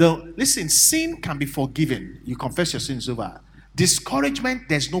 Listen, sin can be forgiven. You confess your sins over. Discouragement,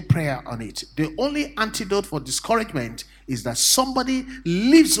 there's no prayer on it. The only antidote for discouragement is that somebody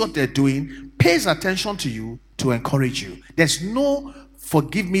leaves what they're doing, pays attention to you to encourage you. There's no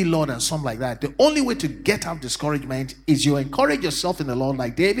forgive me, Lord, and something like that. The only way to get out of discouragement is you encourage yourself in the Lord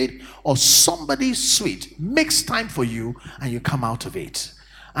like David, or somebody sweet makes time for you and you come out of it.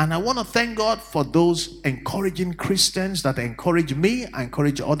 And I want to thank God for those encouraging Christians that encourage me, I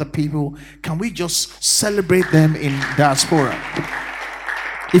encourage other people. Can we just celebrate them in diaspora?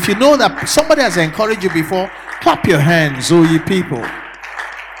 If you know that somebody has encouraged you before, clap your hands, oh ye people.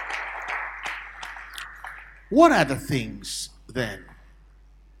 What are the things then?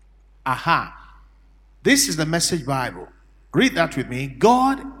 This is the Message Bible. Read that with me.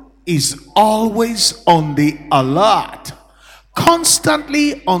 God is always on the alert,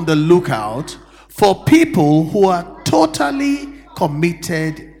 constantly on the lookout for people who are totally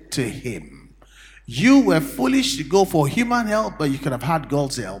committed to Him. You were foolish to go for human help, but you could have had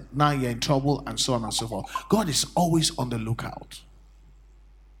God's help. Now you're in trouble, and so on and so forth. God is always on the lookout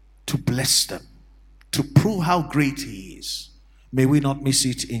to bless them, to prove how great He is. May we not miss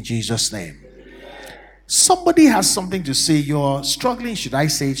it in Jesus' name. Somebody has something to say. You're struggling. Should I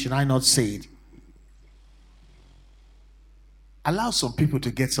say it? Should I not say it? Allow some people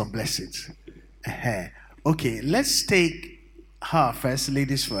to get some blessings. Okay, let's take her first,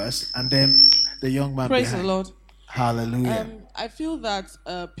 ladies first, and then the young man Praise behind. the Lord. Hallelujah. I feel that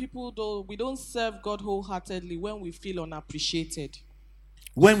we don't serve God wholeheartedly when we feel unappreciated.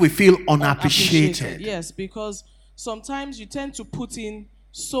 When we feel unappreciated. Yes, because sometimes you tend to put in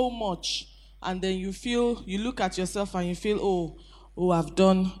so much, and then you look at yourself and you feel, oh, I've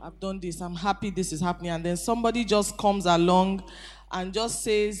done this. I'm happy this is happening. And then somebody just comes along and just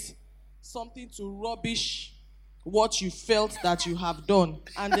says something to rubbish what you felt that you have done.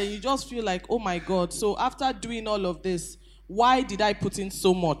 And then you just feel like, oh my God. So after doing all of this, why did I put in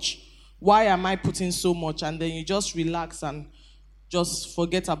so much? Why am I putting so much? And then you just relax and just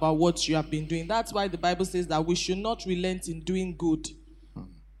forget about what you have been doing. That's why the Bible says that we should not relent in doing good,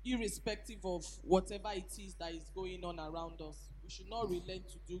 irrespective of whatever it is that is going on around us. We should not relent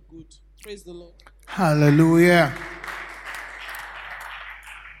to do good. Praise the Lord. Hallelujah.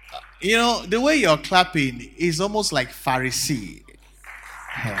 You know, the way you're clapping is almost like Pharisee.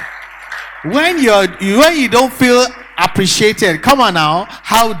 When you don't feel appreciated, come on now,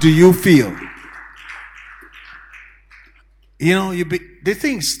 how do you feel? You know, the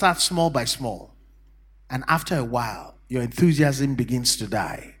thing starts small by small. And after a while, your enthusiasm begins to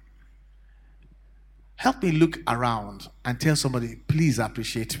die. Help me look around and tell somebody, please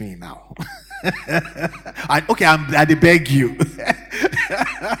appreciate me now. I beg you.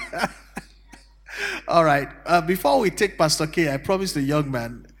 All right. Before we take Pastor K, I promised the young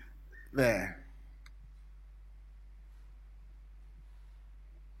man there.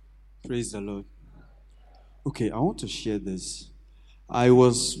 Praise the Lord. Okay, I want to share this. I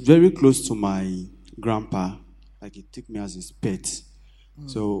was very close to my grandpa, like he took me as his pet.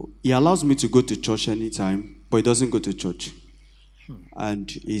 So he allows me to go to church anytime, but he doesn't go to church.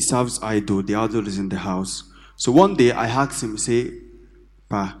 And he serves idol. The idol is in the house. So one day I asked him, say,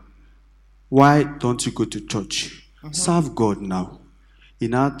 Pa, why don't you go to church? Serve God now. He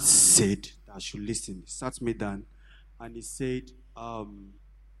now said, I should listen. He sat me down and he said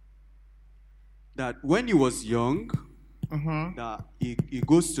that when he was young, that he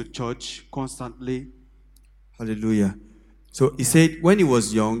goes to church constantly. Hallelujah. So he said when he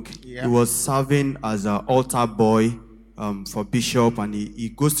was young, he was serving as an altar boy for bishop, and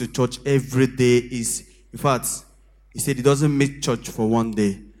he goes to church every day. In fact, he said he doesn't miss church for one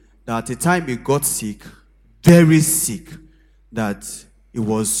day. That at the time he got sick, very sick, that he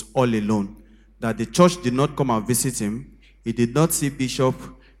was all alone. That the church did not come and visit him. He did not see bishop.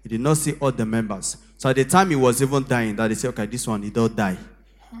 He did not see all the members. So at the time he was even dying, that they said, okay, this one, he don't die.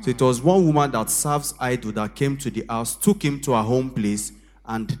 So it was one woman that serves idol that came to the house, took him to her home place,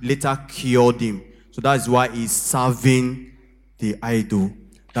 and later cured him. So that is why he's serving the idol.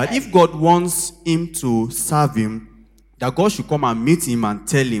 That if God wants him to serve him, that God should come and meet him and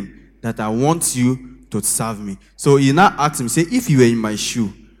tell him that I want you to serve me. So he now asked him, say, if you were in my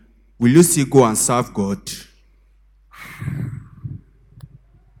shoe, will you still go and serve God?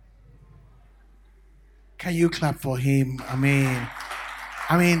 Can you clap for him? I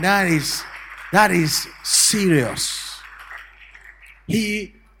mean, that is serious.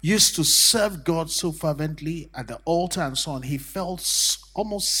 He used to serve God so fervently at the altar and so on. He felt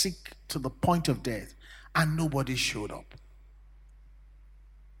almost sick to the point of death, and nobody showed up.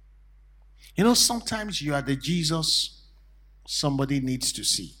 You know, sometimes you are the Jesus somebody needs to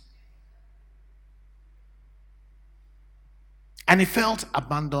see. And he felt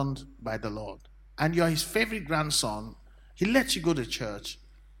abandoned by the Lord. And you're his favorite grandson. He lets you go to church,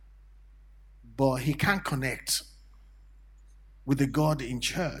 but he can't connect with the God in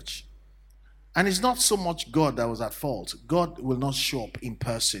church. And it's not so much God that was at fault. God will not show up in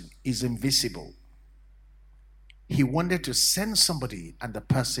person. He's invisible. He wanted to send somebody, and the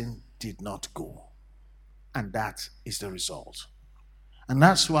person did not go. And that is the result. And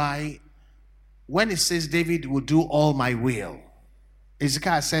that's why when it says David will do all my will,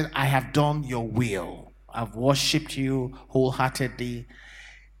 Ezekiel said, I have done your will. I've worshipped you wholeheartedly.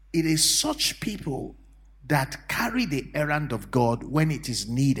 It is such people that carry the errand of God when it is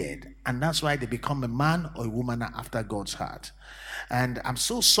needed. And that's why they become a man or a woman after God's heart. And I'm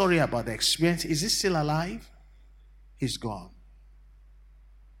so sorry about the experience. Is he still alive? He's gone.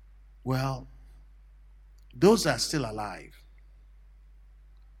 Well, those that are still alive,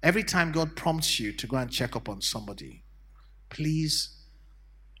 every time God prompts you to go and check up on somebody, please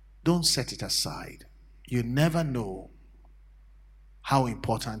don't set it aside. You never know how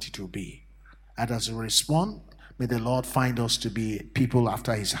important it will be. And as we respond, may the Lord find us to be people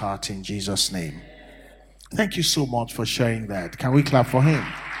after his heart in Jesus' name. Thank you so much for sharing that. Can we clap for him?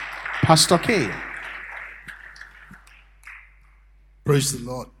 Pastor K. Praise the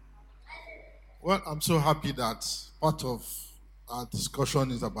Lord. Well, I'm so happy that part of our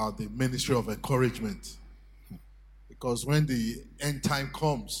discussion is about the ministry of encouragement. Because when the end time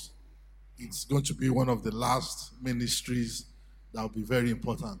comes, it's going to be one of the last ministries that will be very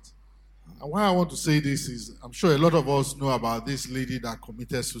important. And why I want to say this is, I'm sure a lot of us know about this lady that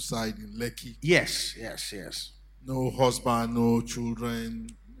committed suicide in Lekki. Yes. No husband, no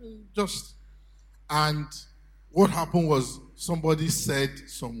children, and what happened was somebody said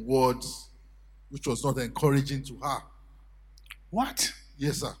some words which was not encouraging to her. What?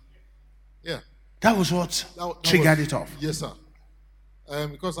 Yes, sir. Yeah. That was what triggered it off. Yes, sir.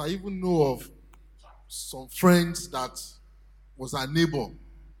 Because I even know of some friends that was a neighbor.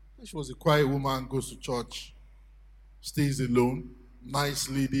 She was a quiet woman, goes to church, stays alone, nice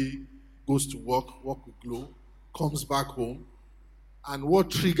lady, goes to work with glow, comes back home. And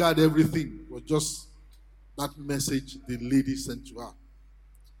what triggered everything was just that message the lady sent to her.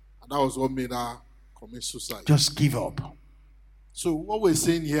 And that was what made her commit suicide. Just give up. So what we're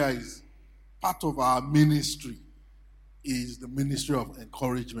saying here is part of our ministry is the ministry of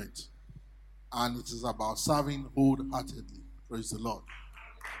encouragement. And it is about serving wholeheartedly. Praise the Lord.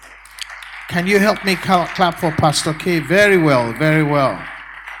 Can you help me clap for Pastor K? Very well, very well.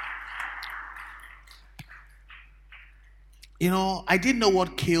 You know, I didn't know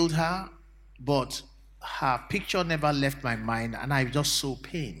what killed her, but her picture never left my mind, and I was just so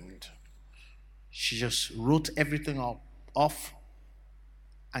pained. She just wrote everything off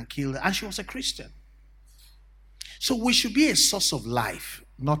and killed her, and she was a Christian. So we should be a source of life,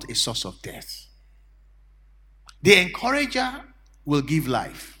 not a source of death. The encourager will give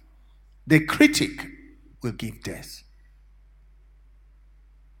life. The critic will give death.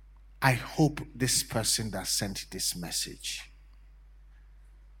 I hope this person that sent this message,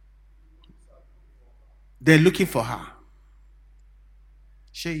 they're looking for her.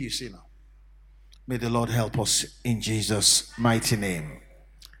 Sure, you see now. May the Lord help us in Jesus' mighty name.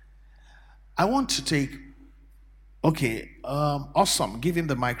 I want to take, awesome. Give him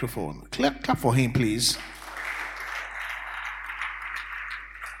the microphone. Clap for him, please.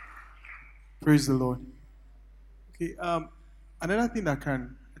 Praise the Lord. Okay, another thing that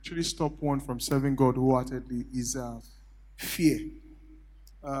can actually stop one from serving God wholeheartedly is fear.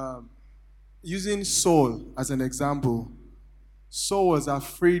 Using Saul as an example, Saul was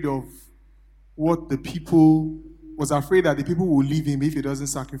afraid that the people will leave him if he doesn't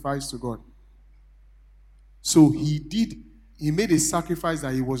sacrifice to God. So he made a sacrifice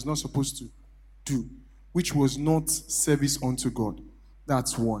that he was not supposed to do, which was not service unto God.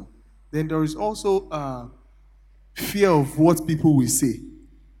 That's one. Then there is also fear of what people will say.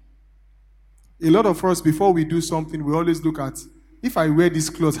 A lot of us, before we do something, we always look at, if I wear this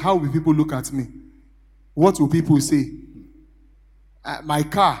clothes, how will people look at me? What will people say? My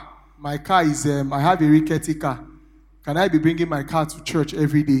car is, I have a rickety car. Can I be bringing my car to church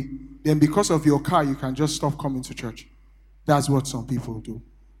every day? Then because of your car, you can just stop coming to church. That's what some people do.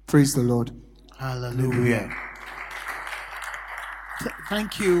 Praise the Lord. Hallelujah.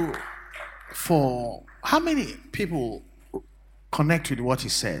 Thank you for how many people connect with what he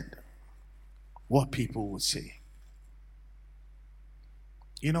said, what people would say.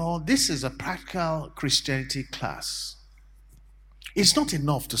 You know, this is a practical Christianity class. It's not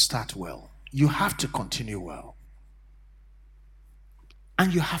enough to start well. You have to continue well.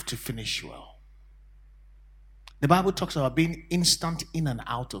 And you have to finish well. The Bible talks about being instant in and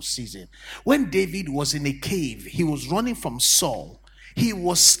out of season. When David was in a cave, he was running from Saul. He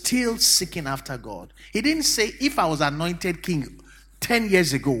was still seeking after God. He didn't say, if I was anointed king 10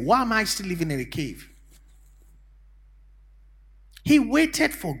 years ago, why am I still living in a cave? He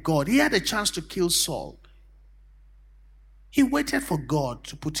waited for God. He had a chance to kill Saul. He waited for God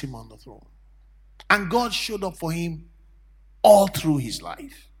to put him on the throne. And God showed up for him all through his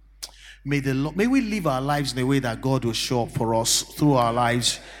life. May we live our lives in a way that God will show up for us through our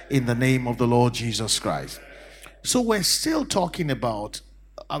lives in the name of the Lord Jesus Christ. So we're still talking about,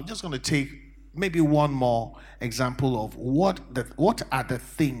 I'm just going to take maybe one more example of what are the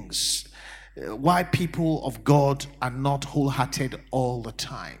things, why people of God are not wholehearted all the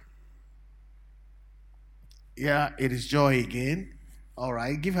time. Yeah, it is Joy again. All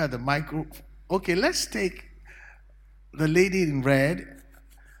right, give her the micro. Okay, let's take the lady in red.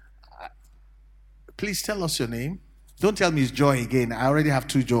 Please tell us your name. Don't tell me it's Joy again. I already have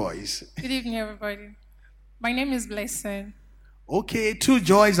two Joys. Good evening, everybody. My name is Blessing. Okay, two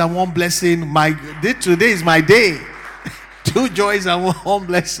joys and one blessing. Today is my day. Two joys and one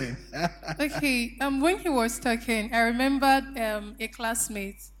blessing. Okay, when he was talking, I remembered a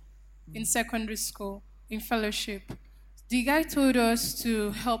classmate in secondary school, in fellowship. The guy told us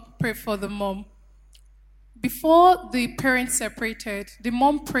to help pray for the mom. Before the parents separated, the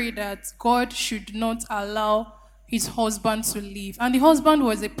mom prayed that God should not allow his husband to leave. And the husband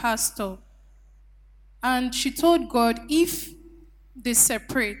was a pastor. And she told God if they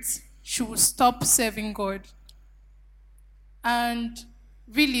separate, she will stop serving God. And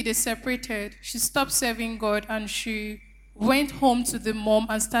really, they separated. She stopped serving God and she went home to the mom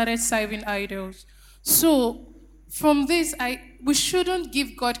and started serving idols. So, from this, we shouldn't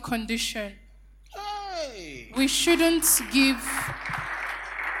give God condition. Hey. We shouldn't give...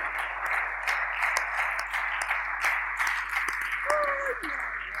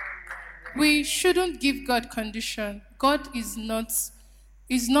 We shouldn't give God condition. God is not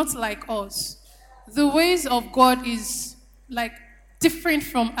like us. The ways of God is like different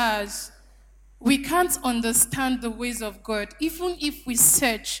from us. We can't understand the ways of God. Even if we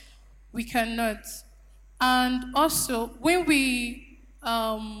search, we cannot. And also, when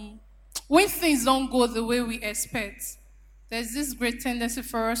things don't go the way we expect, there's this great tendency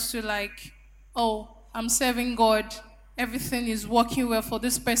for us to like, oh, I'm serving God. Everything is working well for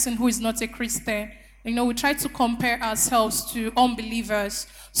this person who is not a Christian. We try to compare ourselves to unbelievers.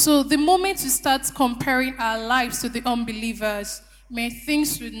 So the moment we start comparing our lives to the unbelievers,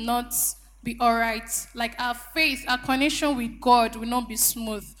 things will not be all right. Like our faith, our connection with God will not be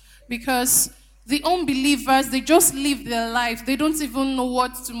smooth, because the unbelievers, they just live their life. They don't even know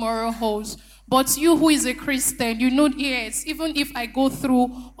what tomorrow holds. But you who is a Christian, yes, even if I go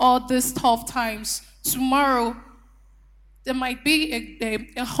through all these tough times, tomorrow there might be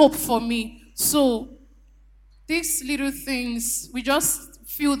a hope for me. So these little things, we just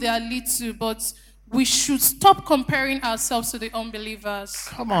feel they are little, but we should stop comparing ourselves to the unbelievers.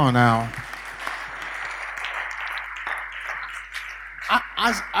 Come on now.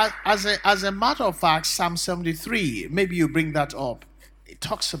 As a matter of fact, Psalm 73, maybe you bring that up. It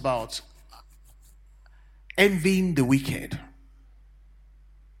talks about envying the wicked.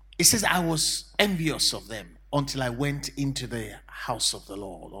 It says, I was envious of them until I went into the house of the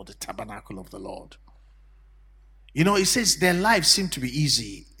Lord, or the tabernacle of the Lord. It says their lives seem to be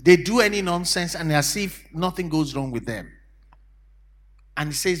easy. They do any nonsense and as if nothing goes wrong with them.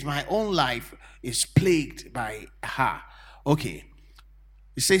 And it says, my own life is plagued by her. Okay.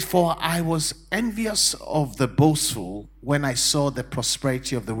 It says, for I was envious of the boastful when I saw the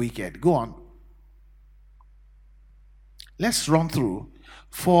prosperity of the wicked. Go on. Let's run through.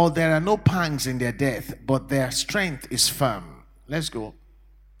 For there are no pangs in their death, but their strength is firm. Let's go.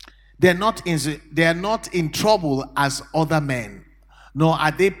 They are not in trouble as other men, nor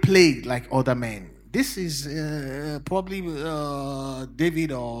are they plagued like other men. This is probably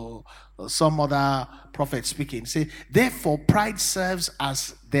David or some other prophet speaking. Say, therefore pride serves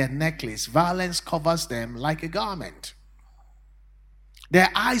as their necklace, violence covers them like a garment. Their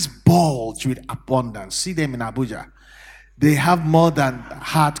eyes bulge with abundance. See them in Abuja. They have more than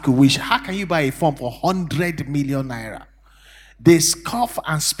heart could wish. How can you buy a farm for 100 million naira? They scoff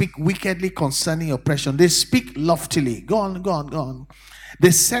and speak wickedly concerning oppression. They speak loftily. Go on.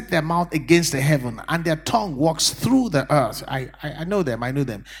 They set their mouth against the heaven, and their tongue walks through the earth. I know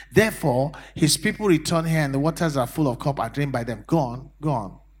them. Therefore, his people return here, and the waters are full of cup are drained by them. Go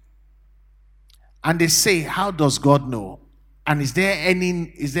on. And they say, how does God know? And is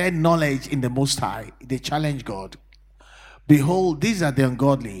there knowledge in the Most High? They challenge God. Behold, these are the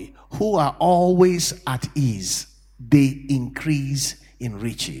ungodly who are always at ease. They increase in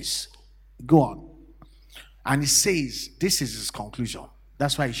riches. Go on. And it says, this is his conclusion.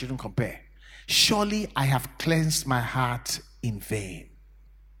 That's why you shouldn't compare. Surely I have cleansed my heart in vain.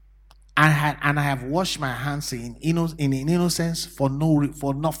 And I have washed my hands in innocence for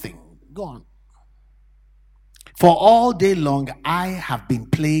nothing. Go on. For all day long I have been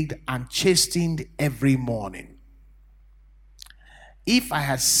plagued and chastened every morning. If I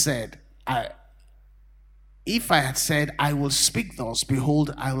had said, I will speak thus,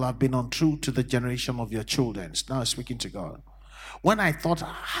 behold, I will have been untrue to the generation of your children. Now speaking to God. When I thought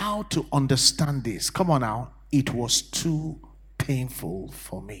how to understand this, come on now, it was too painful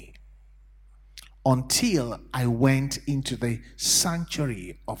for me. Until I went into the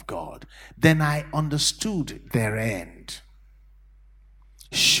sanctuary of God, then I understood their end.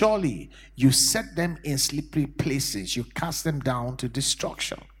 Surely you set them in slippery places, you cast them down to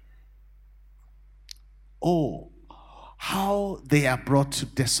destruction. Oh, how they are brought to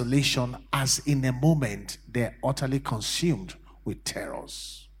desolation, as in a moment they are utterly consumed with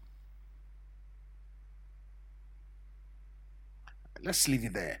terrors. Let's leave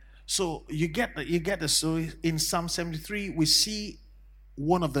it there. So you get the story. In Psalm 73, we see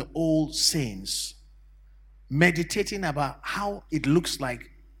one of the old saints meditating about how it looks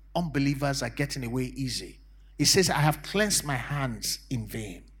like unbelievers are getting away easy. He says, I have cleansed my hands in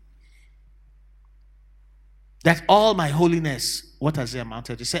vain. That all my holiness, what has it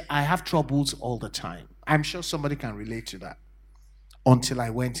amounted to? Say, I have troubles all the time. I'm sure somebody can relate to that. Until I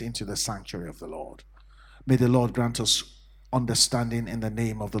went into the sanctuary of the Lord. May the Lord grant us understanding in the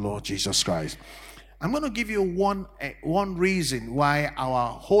name of the Lord Jesus Christ. I'm going to give you one reason why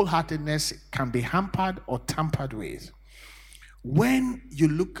our wholeheartedness can be hampered or tampered with. When you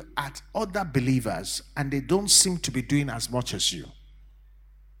look at other believers and they don't seem to be doing as much as you,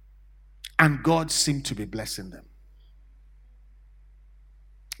 and God seems to be blessing them.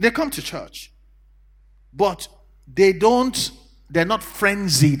 They come to church, but they're not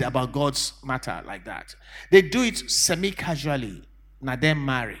frenzied about God's matter like that. They do it semi-casually. Now them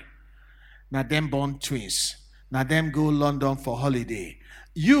marry. Now them born twins. Now them go London for holiday.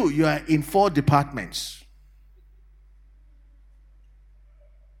 You are in 4 departments.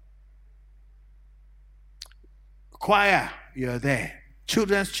 Choir, you're there.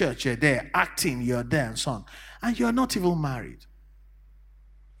 Children's church, you're there. Acting, you're there, and so on. And you're not even married.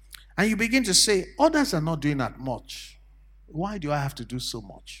 And you begin to say, others are not doing that much. Why do I have to do so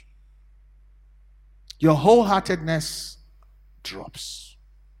much? Your wholeheartedness drops.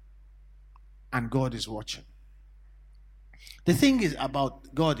 And God is watching. The thing is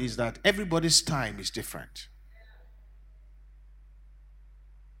about God is that everybody's time is different.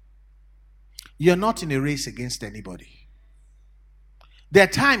 You're not in a race against anybody. Their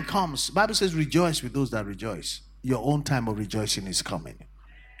time comes. The Bible says, rejoice with those that rejoice. Your own time of rejoicing is coming.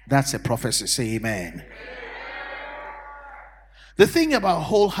 That's a prophecy. Say amen. The thing about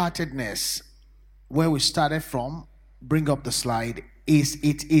wholeheartedness, where we started from, bring up the slide, is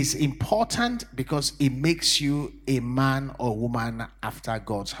it is important because it makes you a man or woman after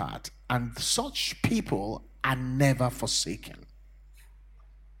God's heart. And such people are never forsaken.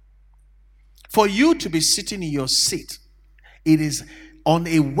 For you to be sitting in your seat, it is on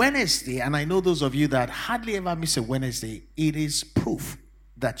a Wednesday, and I know those of you that hardly ever miss a Wednesday, it is proof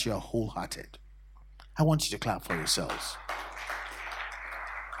that you're wholehearted. I want you to clap for yourselves.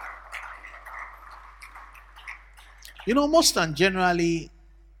 You know, most and generally,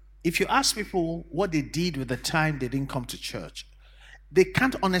 if you ask people what they did with the time they didn't come to church, they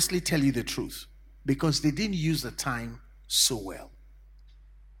can't honestly tell you the truth because they didn't use the time so well.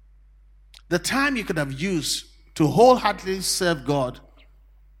 The time you could have used to wholeheartedly serve God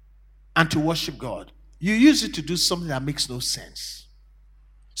and to worship God, you use it to do something that makes no sense.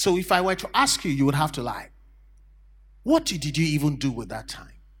 So if I were to ask you, you would have to lie. What did you even do with that time?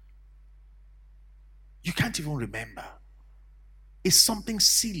 You can't even remember. It's something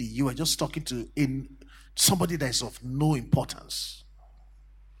silly. You were just talking to somebody that is of no importance.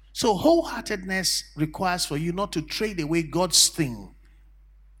 So wholeheartedness requires for you not to trade away God's thing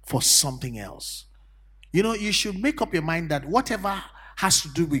for something else. You know, you should make up your mind that whatever has to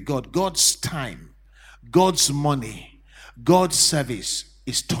do with God, God's time, God's money, God's service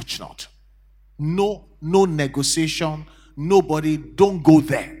is touch not. No negotiation. Nobody, don't go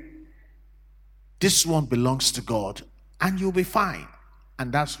there. This one belongs to God and you'll be fine.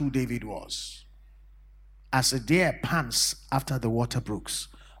 And that's who David was. As a deer pants after the water brooks,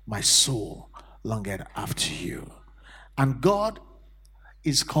 my soul longeth after you. And God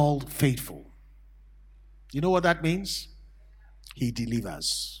is called faithful. You know what that means? He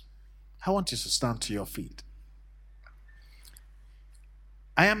delivers. I want you to stand to your feet.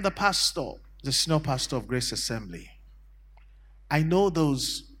 I am the pastor, the senior pastor of Grace Assembly. I know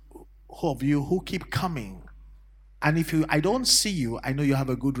those of you who keep coming. And if I don't see you, I know you have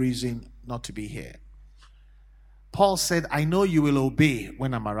a good reason not to be here. Paul said, I know you will obey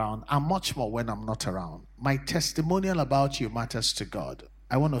when I'm around, and much more when I'm not around. My testimonial about you matters to God.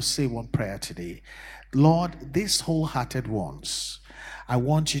 I want to say one prayer today. Lord, these wholehearted ones, I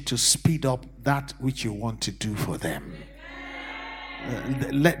want you to speed up that which you want to do for them.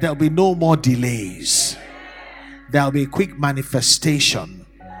 There'll be no more delays. There'll be a quick manifestation.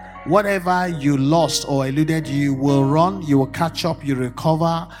 Whatever you lost or eluded, you will run, you will catch up, you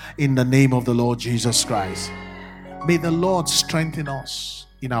recover in the name of the Lord Jesus Christ. May the Lord strengthen us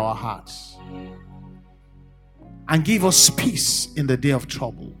in our hearts and give us peace in the day of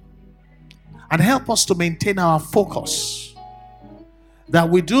trouble, and help us to maintain our focus, that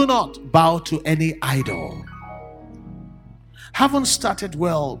we do not bow to any idol. Haven't started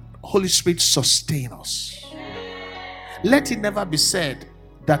well, Holy Spirit, sustain us. Let it never be said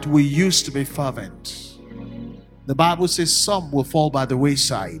that we used to be fervent. The Bible says some will fall by the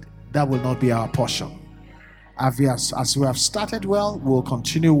wayside. That will not be our portion. As we have started well, we'll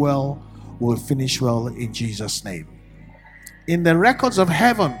continue well, we'll finish well in Jesus' name. In the records of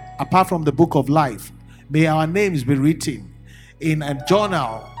heaven, apart from the book of life, may our names be written in a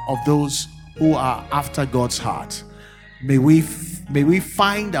journal of those who are after God's heart. May we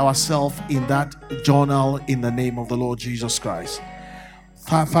find ourselves in that journal in the name of the Lord Jesus Christ.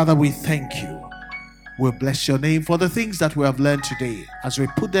 Father, we thank you. We bless your name for the things that we have learned today. As we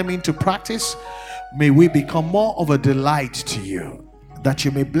put them into practice, may we become more of a delight to you, that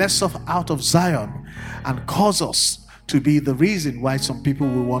you may bless us out of Zion and cause us to be the reason why some people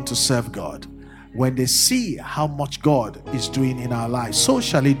will want to serve God. When they see how much God is doing in our lives, so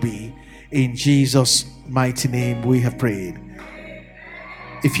shall it be. In Jesus' mighty name we have prayed.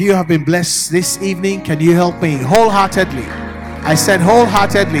 If you have been blessed this evening, can you help me wholeheartedly? I said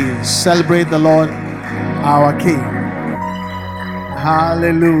wholeheartedly celebrate the Lord our King.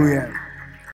 Hallelujah.